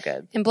Yeah. was so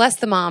good. And bless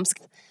the moms.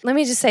 Let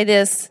me just say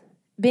this.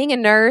 Being a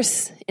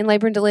nurse in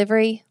labor and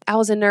delivery, I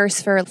was a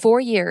nurse for 4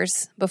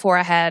 years before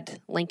I had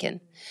Lincoln.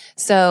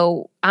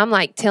 So I'm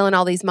like telling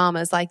all these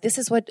mamas, like, this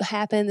is what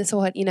happened. This is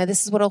what,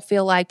 this is what it'll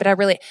feel like. But I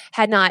really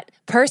had not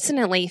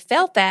personally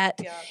felt that.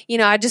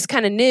 Yeah. I just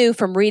kind of knew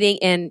from reading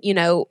and,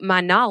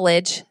 my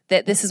knowledge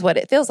that this is what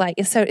it feels like.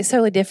 It's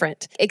totally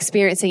different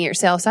experiencing it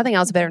yourself. So I think I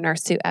was a better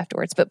nurse too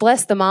afterwards. But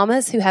bless the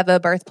mamas who have a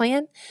birth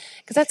plan,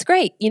 because that's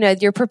great.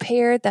 You're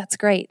prepared. That's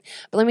great.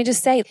 But let me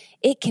just say,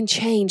 it can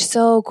change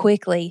so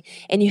quickly,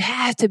 and you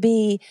have to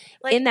be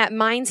Like, in that A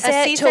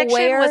mindset C-section to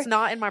where was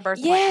not in my birth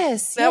plan.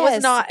 yes, That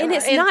was not, and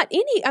it's and- not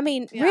any. I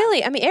mean, Yeah.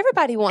 really. I mean,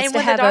 everybody wants And to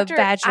when have the doctor, a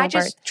vaginal I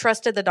just birth.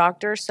 trusted the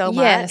doctor so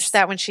Yes. much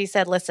that when she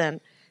said,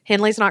 listen,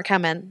 Henley's not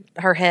coming,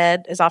 her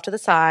head is off to the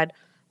side,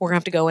 we're going to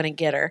have to go in and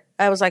get her.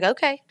 I was like,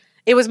 okay.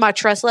 It was my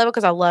trust level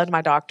because I loved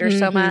my doctor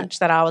so much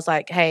that I was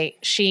like, hey,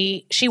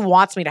 she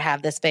wants me to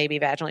have this baby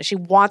vaginally. She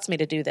wants me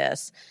to do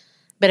this.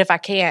 But if I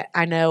can't,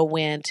 I know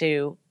when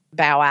to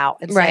bow out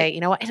and say, Right.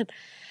 you know what? And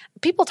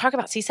people talk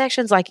about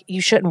C-sections like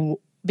you shouldn't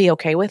be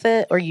okay with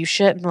it or you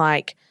shouldn't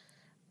like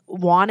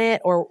want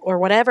it or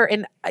whatever.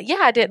 And yeah,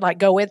 I didn't like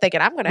go in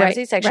thinking I'm going to have a Right,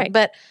 C-section, right.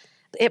 but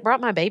it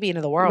brought my baby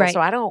into the world. Right. So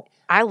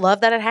I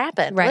love that it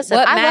happened. Right. Listen,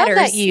 What I love that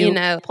matters, you, you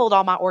know. pulled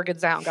all my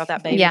organs out and got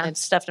that baby Yeah. and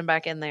stuffed him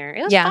back in there.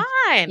 It was Yeah.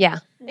 fine. Yeah.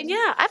 And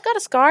yeah, I've got a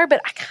scar,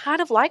 but I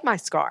kind of like my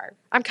scar.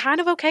 I'm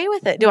kind of okay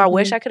with it. Do I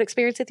wish I could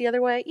experience it the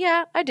other way?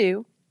 Yeah, I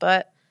do.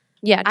 But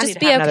Yeah, I need just to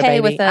be have another okay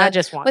baby. with I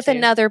just want to.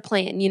 another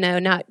plan.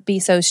 Not be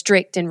so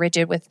strict and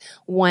rigid with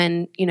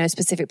one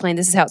specific plan.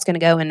 This is how it's going to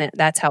go, and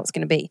that's how it's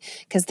going to be.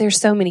 Because there's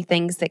so many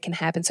things that can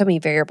happen, so many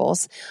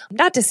variables.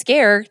 Not to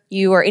scare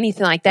you or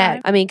anything like that.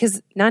 Right. I mean,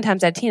 because 9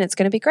 times out of 10, it's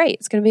going to be great.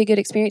 It's going to be a good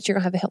experience. You're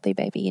going to have a healthy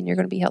baby, and you're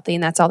going to be healthy,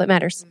 and that's all that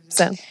matters.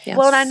 So, yeah.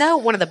 Well, and I know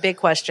one of the big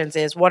questions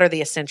is what are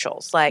the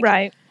essentials? Like,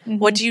 Right.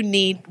 what do you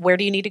need? Where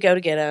do you need to go to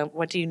get them?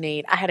 What do you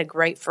need? I had a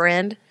great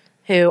friend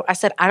who I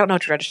said, I don't know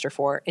what to register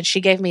for. And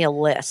she gave me a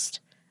list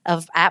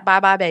of at Bye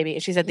Bye Baby.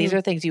 And she said, these are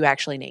the things you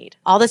actually need.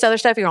 All this other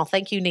stuff, you don't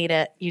think you need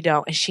it. You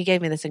don't. And she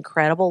gave me this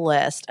incredible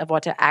list of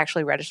what to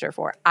actually register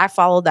for. I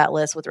followed that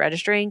list with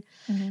registering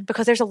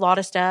because there's a lot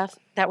of stuff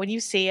that when you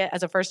see it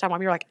as a first time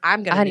mom, you're like,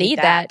 I'm going to need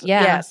that.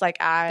 Yeah. Yes. Like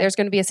there's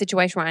going to be a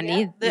situation where I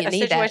need the you need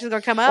situation's that.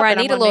 going to come up. Where I and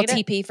I'm need a gonna little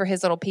need it. TP for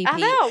his little PP. I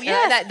know,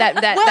 yes. That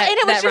Well, that, and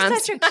it was that just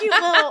rhymes. such a cute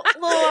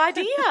little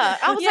idea. I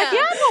was like, Yeah.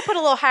 yeah, I'm going to put a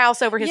little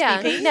house over his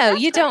PP. No,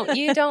 you don't.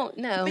 You don't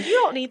know. But you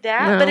don't need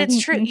that. No. But it's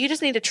true. You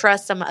just need to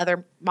trust some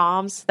other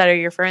moms that are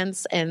your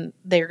friends, and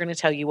they're going to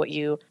tell you what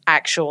you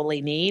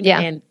actually need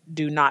and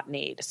do not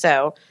need.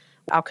 So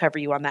I'll cover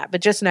you on that.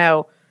 But just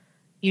know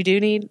you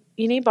need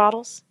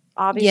bottles,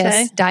 obviously.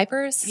 Yes,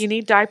 diapers. You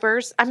need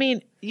diapers. I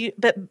mean,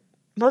 but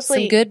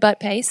mostly Some good butt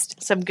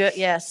paste. some good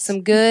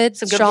Some good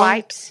strong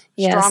wipes,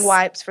 Yes. strong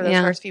wipes for those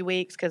Yeah. first few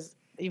weeks because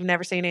you've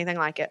never seen anything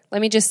like it.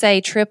 Let me just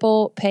say,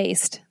 triple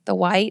paste. The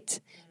white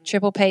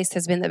triple paste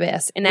has been the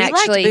best. And We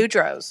actually, liked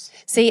Boudreaux's.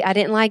 see, I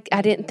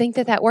didn't think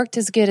that worked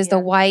as good as the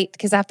white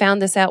because I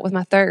found this out with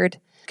my third.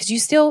 Because you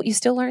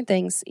still learn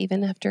things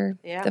even after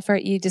the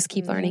first. You just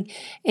keep learning,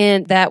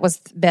 and that was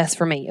best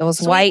for me. It was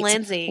Sweet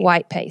Lindsay.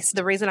 white paste.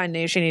 The reason I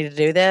knew she needed to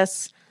do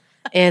this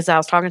is I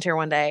was talking to her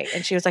one day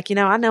and she was like,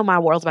 I know my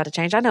world's about to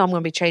change. I know I'm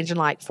going to be changing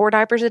like 4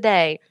 diapers a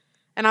day.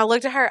 And I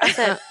looked at her, I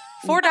said,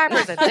 4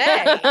 diapers a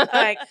day.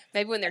 Like,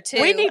 maybe when they're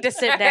 2. we need to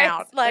sit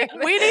down. Like,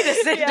 we need to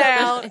sit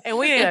down and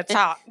we need to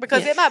talk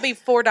because it might be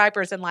 4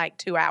 diapers in like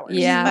 2 hours.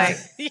 Yeah.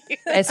 Like,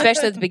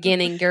 Especially at the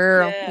beginning,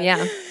 girl.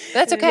 Yeah.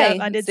 That's okay.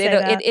 Yeah, I did say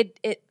that.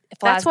 It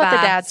flies that's what the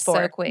by dad's so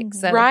for. quick.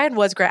 So Ryan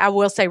was great. I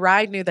will say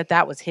Ryan knew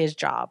that was his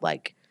job.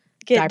 Like,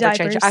 Get diaper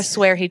diapers. change. I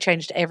swear he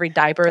changed every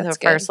diaper That's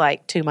the good. first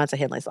like 2 months of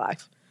Henley's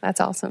life. that's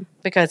awesome.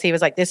 Because he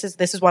was like, this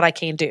is what I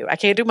can do. I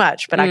can't do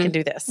much, but I can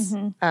do this.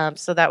 Mm-hmm.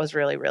 So that was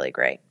really, really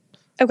great.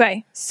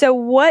 Okay, so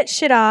what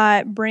should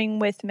I bring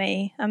with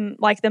me?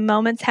 Like the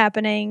moment's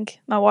happening,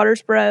 my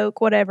water's broke,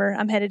 whatever.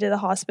 I'm headed to the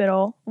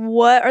hospital.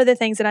 What are the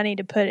things that I need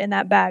to put in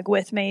that bag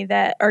with me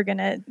that are going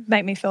to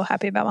make me feel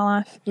happy about my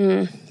life?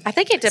 I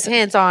think it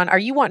depends on, are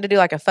you wanting to do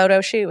like a photo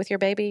shoot with your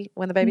baby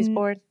when the baby's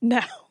born? No,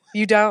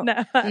 You don't?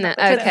 no. No,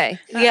 okay.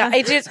 Yeah,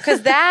 it just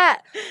because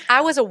that I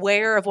was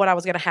aware of what I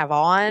was going to have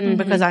on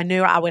because I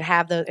knew I would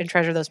have and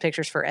treasure those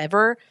pictures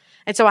forever.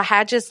 And so I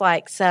had just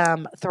like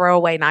some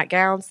throwaway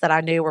nightgowns that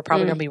I knew were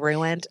probably going to be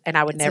ruined and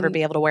I would never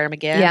be able to wear them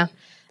again. Yeah.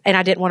 And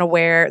I didn't want to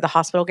wear the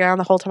hospital gown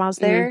the whole time I was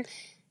there.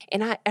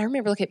 And I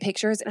remember looking at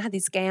pictures and I had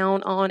this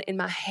gown on in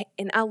my head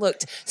and I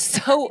looked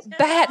so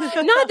bad.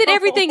 Not that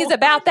everything is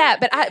about that,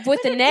 but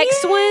with the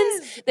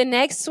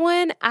next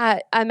one,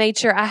 I made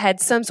sure I had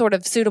some sort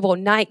of suitable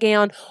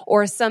nightgown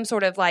or some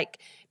sort of like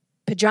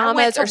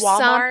pajamas to or Walmart.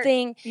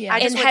 something Yeah. I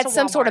and just went had to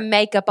some sort of Walmart.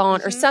 makeup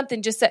on or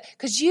something just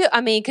because you're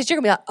going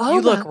to be like, oh,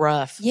 You look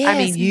rough. Yes. I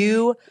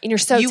mean, and you're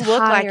so you look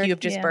like tired. you have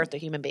just Yeah. birthed a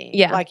human being.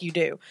 Yeah. Like you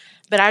do.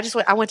 But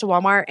I went to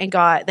Walmart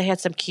and they had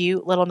some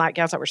cute little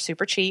nightgowns that were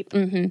super cheap.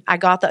 Mm-hmm. I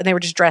got and they were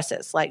just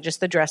dresses, like just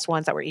the dress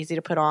ones that were easy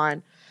to put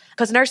on.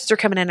 Because nurses are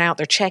coming in and out,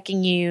 they're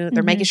checking you,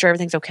 they're making sure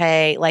everything's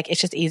okay. Like it's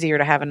just easier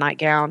to have a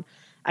nightgown.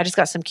 I just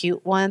got some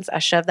cute ones. I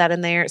shoved that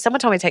in there. Someone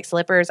told me to take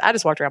slippers. I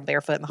just walked around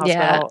barefoot in the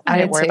hospital. Yeah, I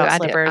didn't worry too. about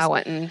slippers. I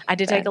wasn't. I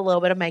did take a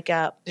little bit of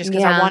makeup just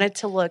because Yeah. I wanted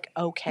to look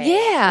okay. when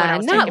Yeah, I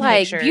was not taking like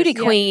pictures. beauty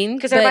queen.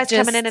 Because but everybody's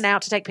just- coming in and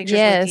out to take pictures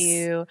Yes. with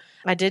you.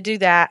 I did do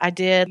that. I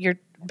did your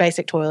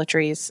basic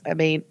toiletries. I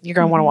mean, you're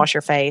going to want to wash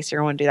your face. You're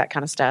going to want to do that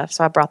kind of stuff.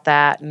 So I brought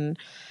that, and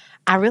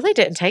I really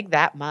didn't take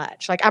that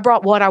much. Like I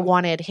brought what I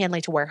wanted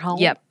Henley to wear home.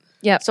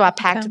 Yep. So I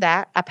packed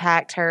that. I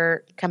packed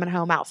her coming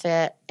home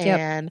outfit, Yep.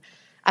 and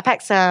I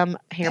packed some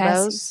hair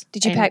bows.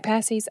 Did you and pack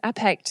passies? I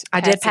packed. I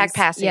did pack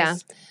passies. Yeah.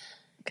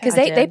 Because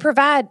I they did.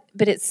 provide,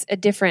 but it's a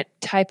different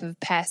type of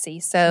passy.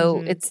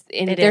 So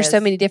there's so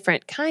is. many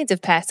different kinds of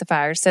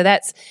pacifiers. So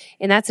that's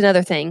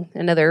another thing,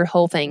 another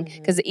whole thing.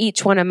 Because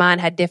each one of mine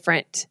had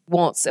different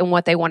wants and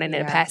what they wanted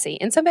in a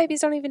passy. And some babies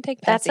don't even take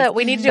That's passies. it.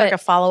 We need to do like a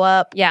follow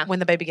up Yeah. when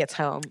the baby gets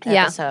home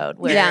Yeah. episode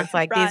where Yeah. it's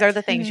like Right. these are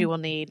the things you will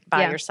need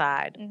by Yeah. your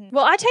side.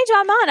 Well, I changed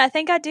my mind. I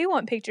think I do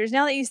want pictures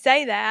now that you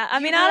say that. I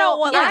mean, I don't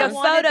want yeah, like I a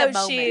wanted the photo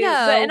moment. shoot,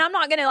 No. and I'm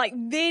not going to like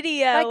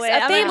video Like it. a I'm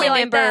not family gonna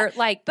member, that.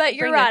 like, But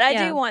you're bring right. it- I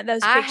yeah. do want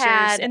those I pictures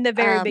had, in the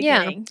very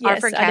beginning. Our Yes,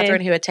 friend I do.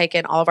 Catherine, who had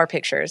taken all of our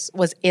pictures,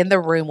 was in the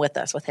room with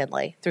us with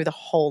Henley through the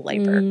whole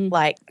labor.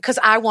 Like, because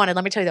let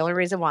me tell you the only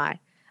reason why.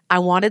 I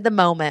wanted the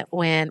moment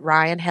when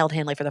Ryan held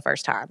Henley for the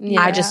first time.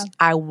 Yeah.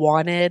 I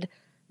wanted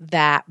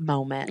that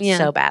moment Yeah.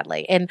 so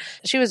badly. And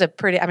she was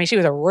she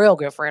was a real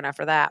good friend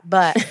after that.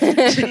 But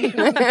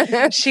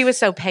she was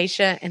so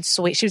patient and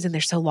sweet. She was in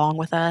there so long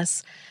with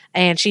us.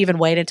 And she even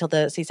waited until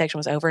the C-section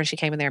was over and she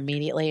came in there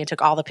immediately and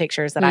took all the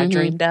pictures that I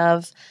dreamed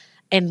of.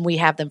 And we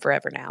have them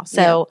forever now.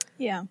 So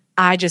Yeah.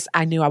 I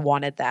knew I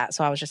wanted that.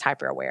 So I was just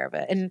hyper aware of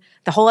it. And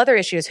the whole other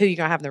issue is who you're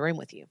going to have in the room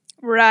with you.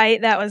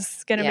 Right. That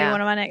was going to Yeah. be one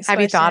of my next Have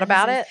you thought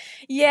questions. about it?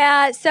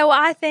 Yeah. So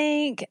I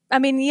think, I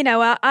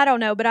don't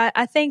know, but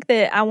I think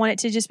that I want it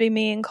to just be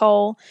me and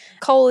Cole.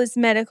 Cole is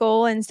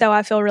medical, and so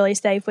I feel really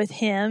safe with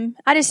him.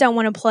 I just don't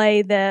want to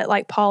play the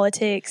like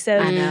politics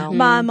of I know.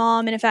 my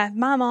mom, and if I have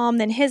my mom,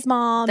 then his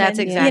mom. That's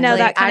and, exactly.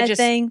 that kind I of just,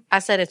 thing. I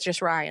said it's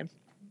just Ryan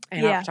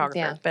and our Yeah. photographer,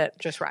 Yeah. but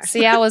just Ryan.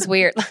 See, I was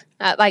weird.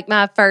 Like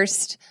my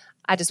first,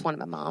 I just wanted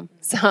my mom.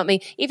 So, I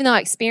mean, even though I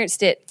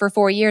experienced it for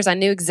 4 years, I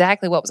knew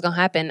exactly what was going to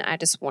happen. I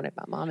just wanted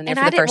my mom in there And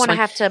for I the didn't first want to one.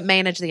 have to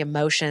manage the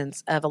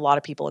emotions of a lot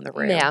of people in the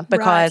room. Yeah.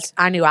 Because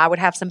I knew I would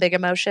have some big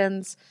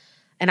emotions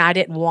and I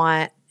didn't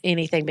want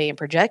anything being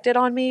projected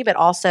on me, but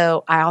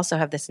also I also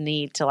have this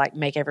need to like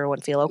make everyone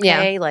feel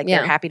okay. Yeah. Like Yeah.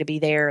 they're happy to be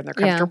there and they're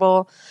Yeah.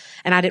 comfortable.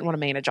 And I didn't want to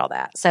manage all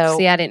that. So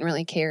See, I didn't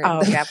really care.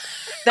 oh yeah.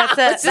 That's It's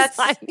just that's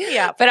like-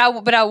 yeah. But I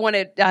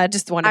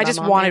just wanted. I my just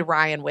mom wanted there.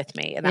 Ryan with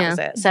me, and that Yeah. was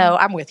it. So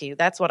I'm with you.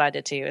 That's what I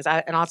did too.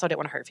 And also I didn't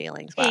want to hurt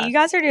feelings. Hey, by- you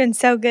guys are doing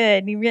so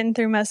good. You're getting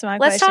through most of my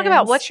Let's questions. talk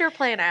about what's your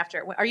plan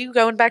after. Are you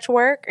going back to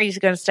work? Are you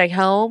going to stay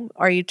home?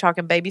 Are you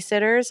talking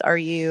babysitters?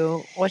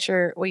 What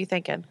are you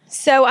thinking?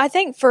 So I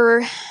think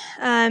for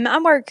I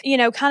work,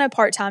 kind of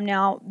part time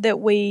now that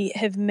we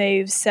have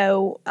moved.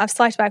 So I've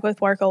slacked back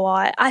with work a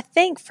lot. I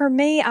think for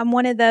me, I'm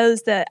one of those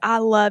that I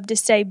love to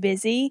stay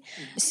busy.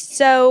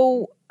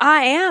 So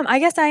I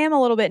guess I am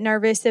a little bit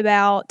nervous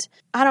about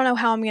I don't know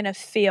how I'm going to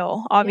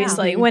feel,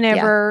 obviously,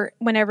 whenever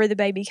the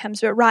baby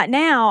comes. But right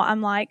now,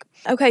 I'm like,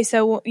 okay,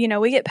 so,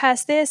 we get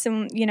past this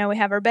and, we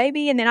have our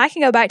baby. And then I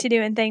can go back to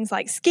doing things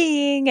like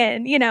skiing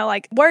and,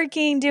 like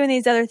working, doing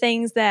these other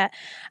things that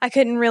I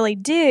couldn't really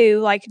do,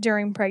 like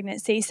during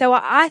pregnancy. So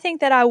I think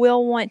that I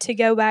will want to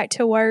go back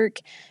to work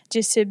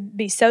just to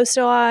be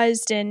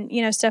socialized and,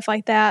 stuff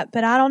like that.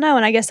 But I don't know.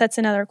 And I guess that's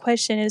another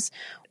question is,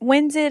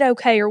 when's it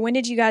okay, or when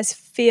did you guys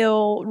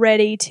feel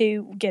ready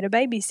to get a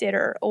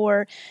babysitter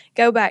or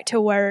go back to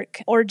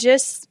work or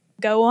just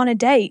go on a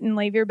date and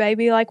leave your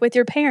baby like with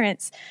your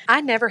parents?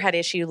 I never had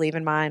issue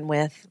leaving mine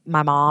with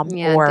my mom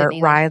or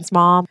Ryan's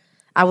mom.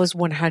 I was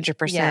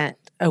 100%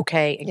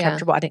 okay and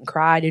comfortable. I didn't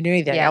cry. I didn't do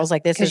anything. I was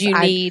like,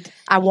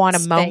 I want a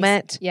space.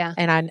 Moment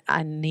and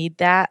I need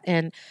that.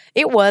 And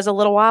it was a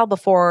little while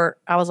before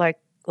I was like,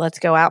 let's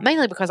go out,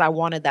 mainly because I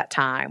wanted that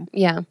time.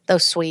 Yeah.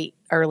 Those sweet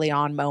early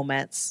on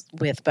moments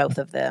with both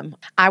of them.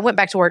 I went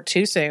back to work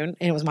too soon,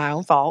 and it was my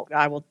own fault.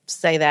 I will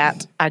say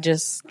that. I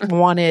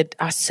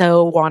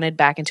so wanted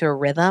back into a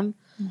rhythm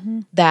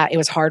that it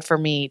was hard for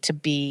me to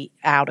be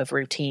out of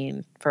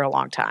routine for a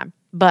long time.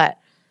 But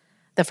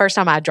the first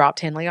time I dropped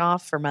Henley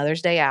off for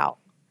Mother's Day out,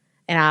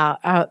 and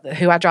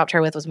who I dropped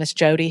her with was Miss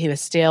Jody, who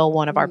is still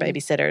one of our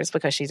babysitters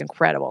because she's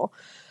incredible.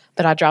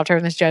 But I dropped her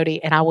with Miss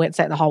Jody, and I went and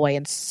sat in the hallway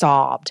and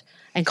sobbed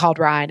and called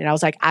Ryan. And I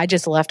was like, I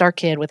just left our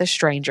kid with a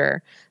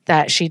stranger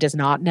that she does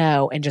not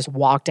know and just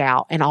walked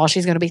out. And all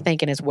she's going to be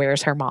thinking is,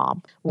 where's her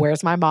mom?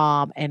 Where's my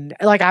mom? And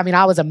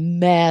I was a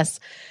mess.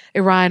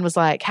 And Ryan was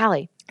like,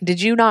 Hallie,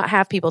 did you not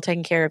have people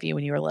taking care of you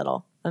when you were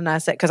little? And I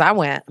said, because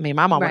my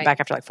mom went back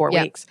after 4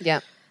 weeks.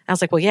 Yeah. I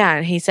was like, well, yeah.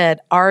 And he said,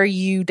 are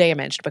you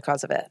damaged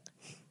because of it?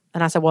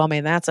 And I said, well,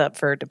 that's up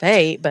for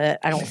debate, but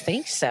I don't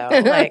think so.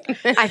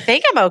 I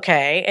think I'm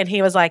okay. And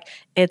he was like,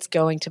 it's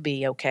going to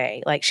be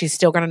okay. She's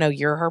still going to know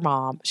you're her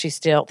mom. She's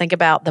still, think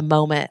about the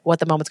moment, what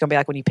the moment's going to be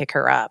like when you pick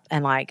her up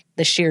and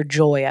the sheer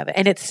joy of it.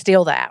 And it's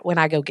still that when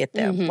I go get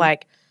them.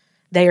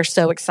 They are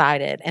so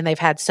excited and they've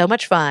had so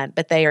much fun,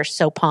 but they are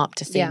so pumped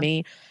to see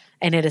me.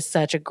 And it is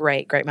such a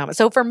great, great moment.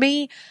 So for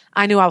me,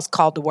 I knew I was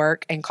called to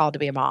work and called to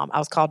be a mom. I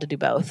was called to do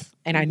both.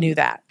 And I knew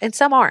that. And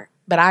some aren't.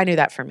 But I knew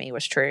that for me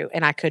was true,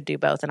 and I could do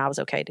both, and I was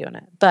okay doing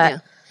it.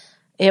 But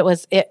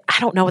I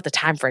don't know what the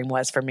time frame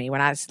was for me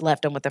when I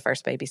left them with the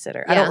first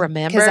babysitter. I don't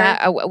remember.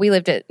 Because we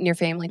lived at near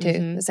family,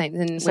 too. The same.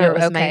 And so it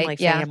was mainly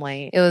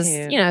family. It was,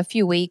 a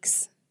few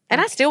weeks.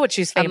 And I still would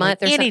choose family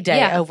any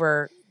day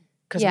over,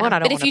 because one, I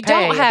don't want to pay. But if you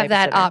don't have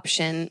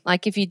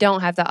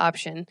that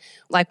option,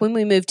 when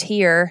we moved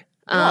here.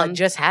 I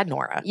just had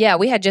Nora. Yeah,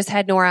 we had just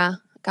had Nora.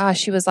 Gosh,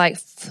 she was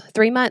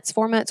 4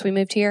 months we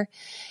moved here.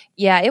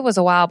 Yeah, it was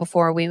a while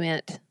before we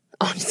went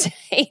on a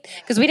date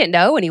because we didn't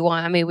know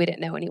anyone. We didn't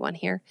know anyone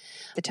here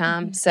at the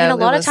time. So and a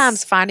lot of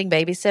times finding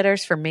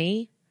babysitters for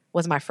me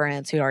was my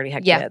friends who already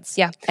had kids.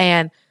 Yeah.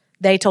 And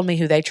they told me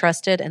who they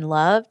trusted and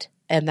loved.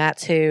 And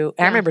that's who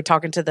I remember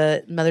talking to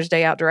the Mother's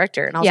Day Out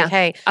director. And I was like,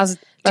 hey,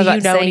 do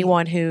you know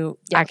anyone who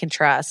I can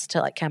trust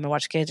to come and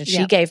watch kids? And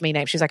she gave me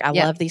names. She's like, I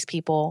love these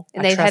people.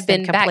 And they had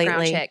been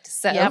background checked.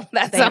 So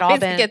that's all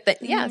been good.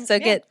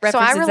 Get references. So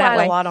I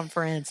relied a lot on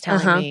friends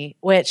telling me,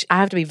 which I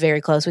have to be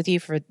very close with you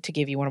to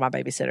give you one of my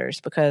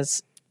babysitters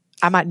because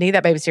I might need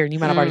that babysitter and you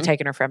might have already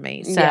taken her from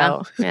me.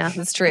 So yeah,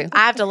 that's true.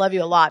 I have to love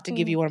you a lot to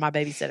give you one of my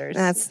babysitters.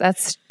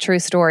 That's true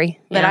story.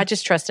 But I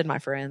just trusted my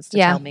friends to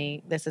tell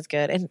me this is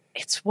good. And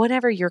it's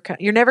whenever you're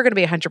never going to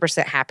be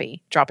 100%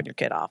 happy dropping your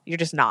kid off. You're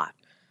just not.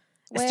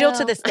 Well, still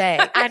to this day.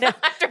 I know.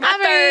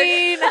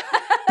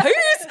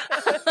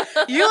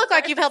 You look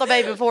like you've held a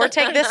baby before.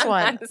 Take this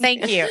one.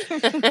 Thank you.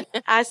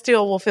 I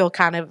still will feel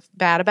kind of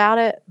bad about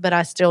it, but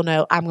I still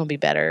know I'm going to be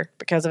better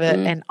because of it.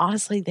 And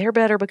honestly, they're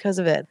better because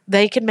of it.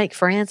 They can make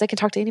friends. They can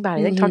talk to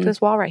anybody. They can talk to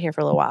this wall right here for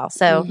a little while.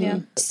 So,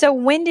 So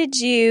when did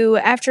you,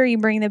 after you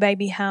bring the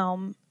baby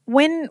home,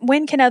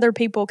 when can other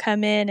people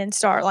come in and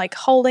start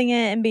holding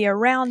it and be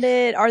around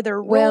it? Are there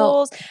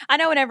rules? I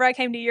know whenever I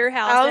came to your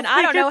house, and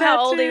I don't know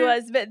how old he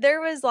was, but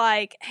there was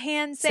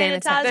hand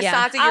sanitizer. The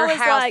size of your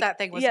house, that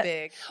thing was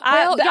big.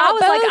 I was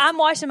I'm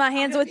washing my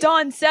hands with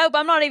Dawn soap.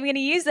 I'm not even going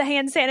to use the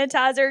hand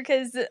sanitizer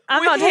because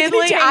I'm not taking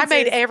chances. I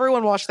made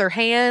everyone wash their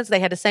hands. They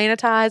had to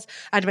sanitize.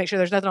 I had to make sure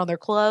there's nothing on their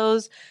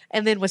clothes.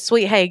 And then with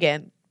Sweet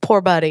Hagen, poor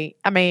buddy.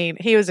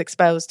 He was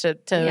exposed to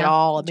it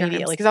all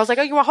immediately because I was like,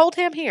 oh, you want to hold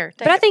him here?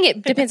 But I think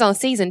it depends on the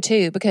season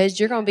too because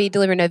you're going to be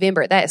delivering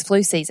November. That is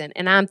flu season.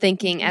 And I'm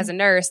thinking as a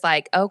nurse,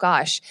 oh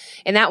gosh.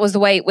 And that was the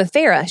way with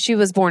Farrah. She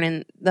was born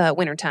in the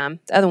wintertime.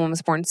 The other one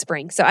was born in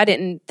spring. So I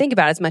didn't think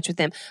about it as much with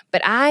them.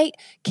 But I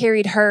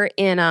carried her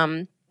in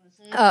a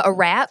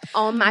wrap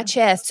on my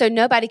chest so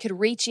nobody could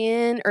reach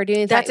in or do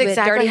anything. That's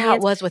exactly dirty how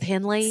hands. it was with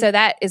Henley. So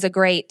that is a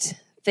great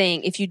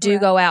thing. If you do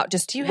go out,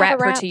 just wrap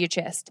her to your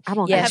chest. I'm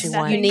gonna get you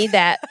one. You need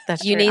that.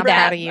 You need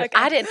that. Proud of you. Okay.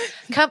 I didn't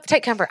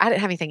take comfort. I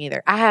didn't have anything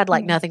either. I had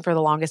nothing for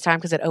the longest time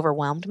because it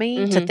overwhelmed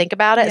me to think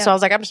about it. So I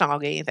was like, I'm just not gonna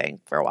get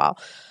anything for a while.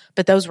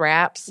 But those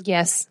wraps,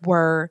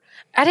 I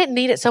didn't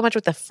need it so much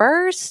with the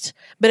first,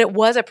 but it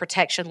was a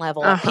protection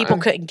level. People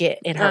couldn't get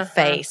in her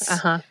face.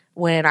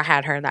 when I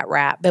had her in that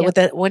wrap.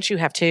 But once you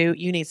have two,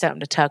 you need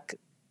something to tuck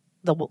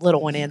the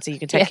little one in so you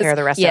can take care of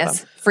the rest of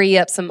them. Free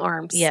up some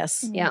arms.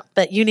 Yes. Yeah.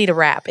 But you need a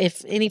wrap.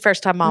 If any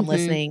first-time mom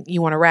listening,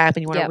 you want a wrap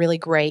and you want a really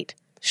great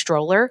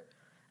stroller,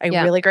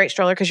 really great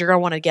stroller, because you're going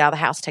to want to get out of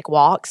the house, take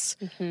walks.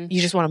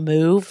 You just want to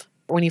move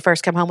when you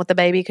first come home with the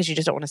baby because you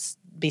just don't want to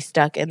be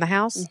stuck in the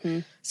house.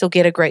 So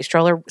get a great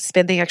stroller.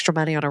 Spend the extra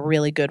money on a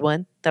really good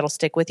one that'll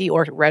stick with you,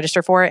 or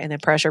register for it and then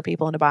pressure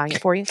people into buying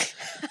it for you.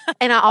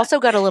 And I also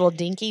got a little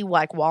dinky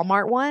like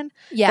Walmart one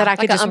that I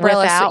could just whip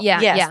out.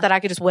 That I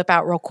could just whip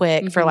out real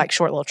quick for like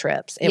short little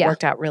trips. It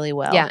worked out really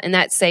well. Yeah, and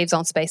that saves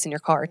on space in your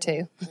car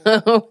too.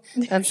 I'm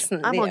going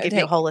to give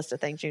you a whole list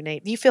of things you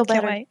need. Do you feel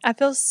better? Can't wait. I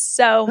feel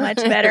so much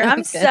better.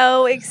 I'm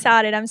so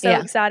excited. I'm so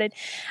excited.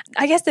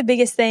 I guess the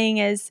biggest thing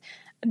is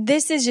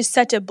this is just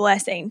such a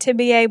blessing to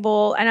be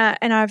able, and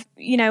I've,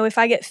 if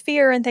I get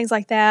fear and things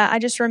like that, I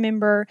just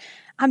remember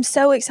I'm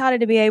so excited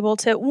to be able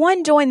to,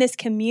 one, join this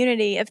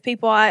community of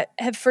people I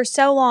have for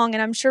so long,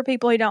 and I'm sure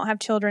people who don't have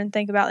children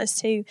think about this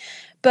too,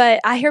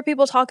 but I hear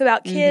people talk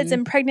about kids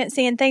and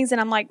pregnancy and things,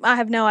 and I'm like, I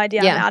have no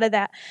idea. I'm out of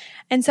that.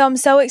 And so I'm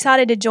so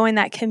excited to join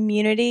that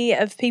community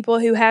of people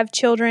who have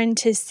children,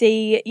 to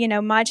see,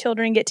 my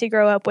children get to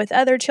grow up with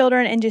other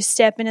children and just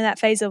step into that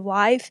phase of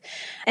life.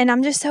 And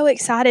I'm just so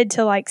excited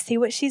to like see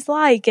what she's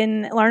like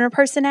and learn her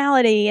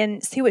personality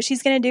and see what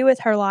she's going to do with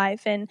her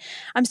life. And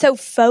I'm so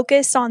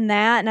focused on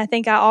that. And I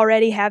think I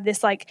already have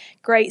this like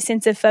great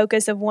sense of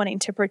focus of wanting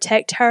to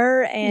protect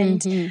her.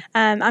 And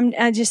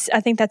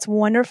I think that's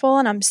wonderful.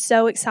 And I'm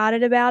so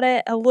excited about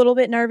it. A little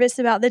bit nervous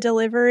about the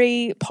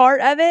delivery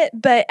part of it.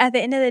 But at the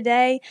end of the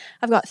day,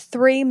 I've got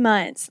 3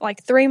 months,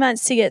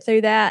 to get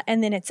through that,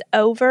 and then it's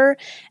over,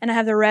 and I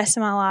have the rest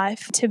of my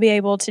life to be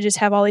able to just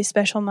have all these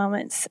special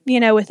moments,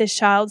 with this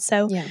child.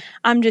 So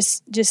I'm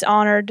just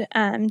honored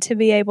to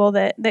be able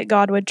that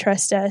God would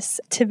trust us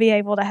to be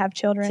able to have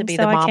children. To be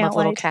so the mom I can't of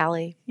little wait.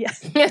 Callie.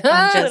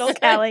 Yeah, little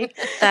Callie.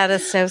 That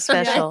is so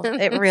special.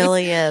 It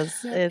really is.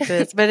 It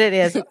is. But it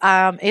is.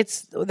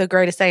 It's the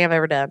greatest thing I've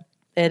ever done.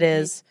 It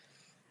is.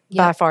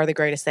 By far the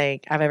greatest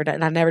thing I've ever done.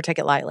 And I never take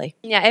it lightly.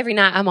 Yeah, every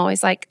night I'm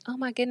always like, oh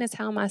my goodness,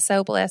 how am I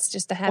so blessed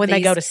just to have when they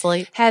go to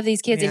sleep. Have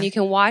these kids and you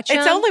can watch them.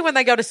 It's only when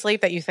they go to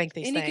sleep that you think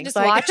these things. And you can just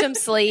like, watch them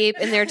sleep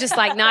and they're just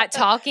like not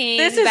talking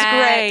this is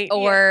back great.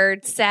 Or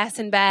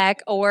sassing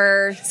back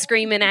or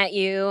screaming at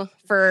you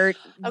for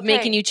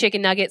making you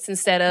chicken nuggets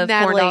instead of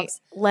Natalie, corn dogs.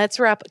 Let's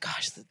wrap.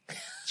 Gosh, the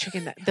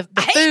chicken. The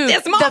I hate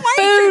this, Mom. The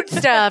food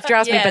stuff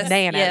drives me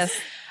bananas.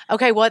 Yes.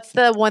 Okay, what's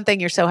the one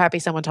thing you're so happy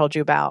someone told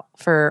you about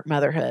for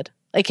motherhood?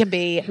 It can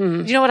be,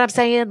 you know what I'm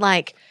saying?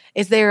 Like,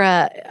 is there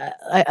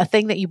a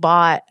thing that you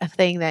bought,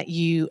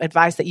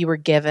 advice that you were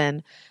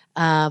given,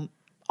 all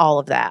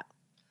of that?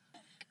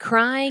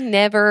 Crying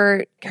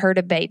never hurt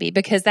a baby,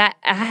 because that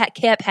I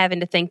kept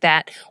having to think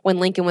that when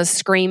Lincoln was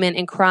screaming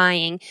and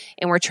crying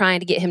and we're trying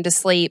to get him to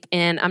sleep,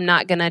 and I'm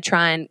not going to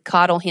try and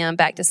coddle him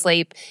back to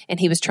sleep, and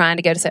he was trying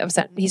to go to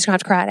sleep. He's going to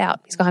have to cry it out.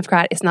 He's going to have to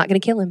cry it. It's not going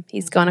to kill him.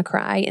 He's going to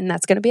cry, and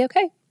that's going to be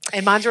okay.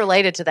 And mine's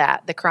related to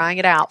that, the crying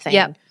it out thing.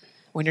 Yep.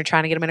 When you're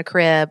trying to get them in a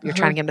crib, you're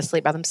trying to get them to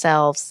sleep by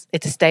themselves.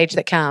 It's a stage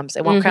that comes.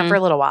 It won't come for a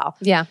little while.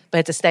 Yeah.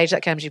 But it's a stage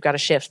that comes. You've got to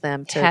shift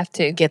them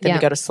to get them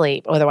to go to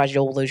sleep. Otherwise,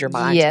 you'll lose your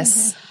mind.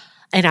 Yes.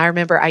 And I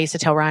remember I used to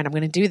tell Ryan, I'm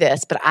going to do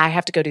this, but I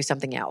have to go do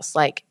something else.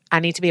 Like, I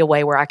need to be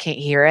away where I can't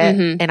hear it,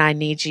 and I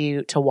need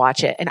you to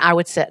watch it. And I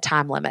would set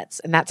time limits,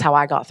 and that's how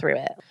I got through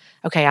it.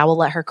 Okay, I will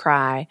let her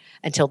cry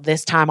until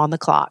this time on the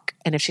clock.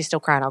 And if she's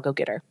still crying, I'll go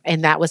get her.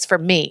 And that was for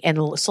me.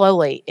 And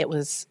slowly, it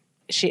was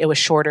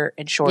shorter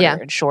and shorter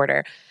and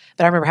shorter.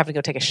 But I remember having to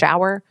go take a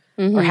shower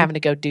or having to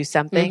go do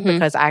something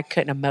because I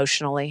couldn't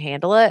emotionally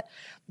handle it.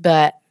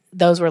 But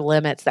those were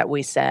limits that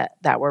we set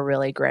that were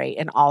really great.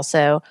 And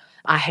also,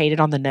 I hated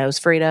on the nose,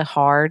 Frida,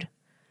 hard.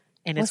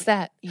 And What's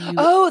that? The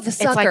sucker.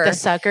 It's like the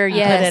sucker.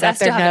 You put it up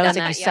their nose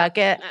and you suck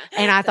it.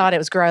 And I thought it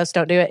was gross.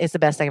 Don't do it. It's the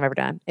best thing I've ever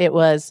done. It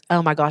was,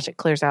 oh my gosh, it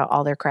clears out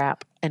all their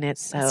crap. And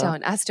it's so.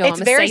 I still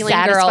am a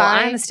saline girl.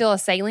 I'm still a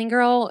saline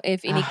girl.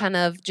 If any kind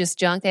of just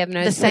junk they have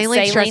no. The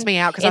saline stressed me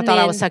out because I thought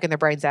I was sucking their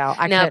brains out.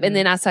 And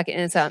then I suck it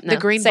and it's up. No, the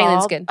green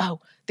saline's bulb. good.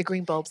 Oh, the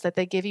green bulbs that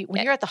they give you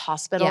when you're at the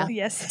hospital. Yeah.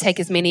 Yes. Take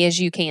as many as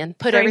you can.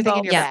 Put everything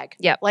in your bag.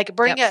 Yep. Like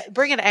bring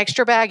an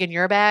extra bag in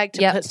your bag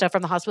to put stuff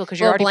from the hospital because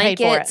you already paid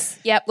for it.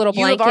 Yep, little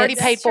blankets. You've already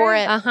paid for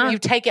it. You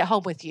take it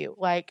home with you.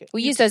 Like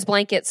we use those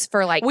blankets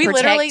for like we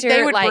protector, literally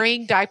they would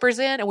bring diapers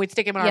in and we'd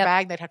stick them in our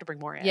bag. And they'd have to bring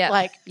more in. Yeah.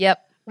 Like you've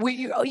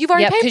already paid for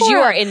it. Because you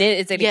are, and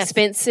it's an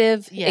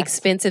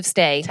expensive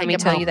stay. Let me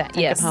tell you that.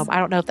 Take them home. I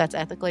don't know if that's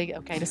ethically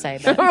okay to say,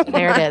 but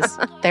there it is.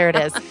 There it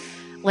is.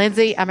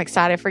 Lindsay, I'm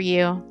excited for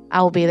you.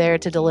 I will be there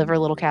to deliver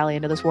little Callie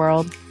into this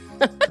world.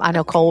 I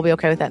know Cole will be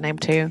okay with that name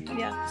too.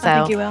 Yeah, so I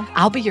think you will.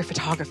 I'll be your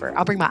photographer.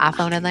 I'll bring my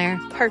iPhone in there.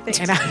 Perfect.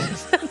 And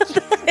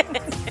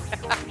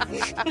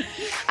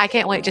I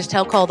can't wait. Just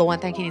tell Cole the one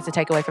thing he needs to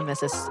take away from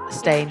this is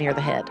stay near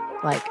the head.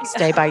 Like,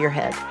 stay by your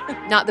head.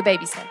 Not the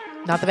baby's head.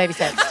 Not the baby's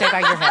head. Stay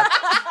by your head.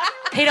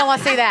 He don't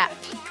want to see that.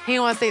 He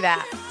don't want to see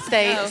that.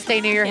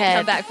 Stay near your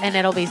head, and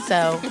it'll be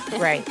so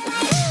great.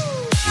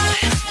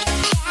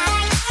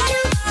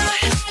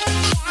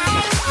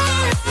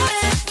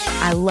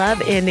 I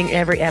love ending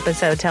every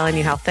episode telling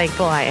you how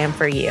thankful I am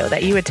for you,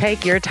 that you would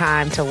take your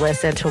time to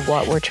listen to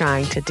what we're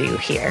trying to do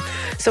here.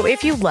 So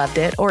if you loved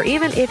it, or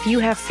even if you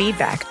have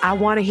feedback, I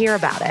want to hear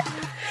about it.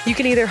 You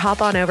can either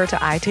hop on over to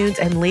iTunes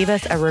and leave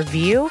us a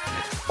review,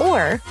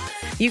 or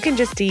you can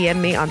just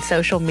DM me on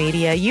social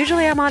media.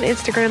 Usually I'm on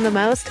Instagram the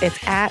most. It's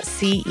at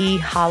CE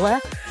Holla.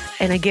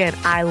 And again,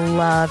 I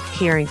love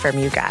hearing from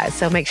you guys.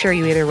 So make sure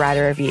you either write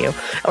a review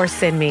or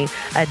send me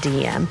a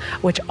DM,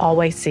 which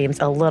always seems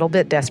a little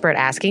bit desperate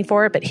asking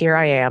for it, but here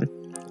I am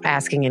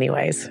asking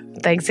anyways.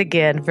 Thanks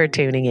again for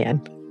tuning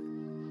in.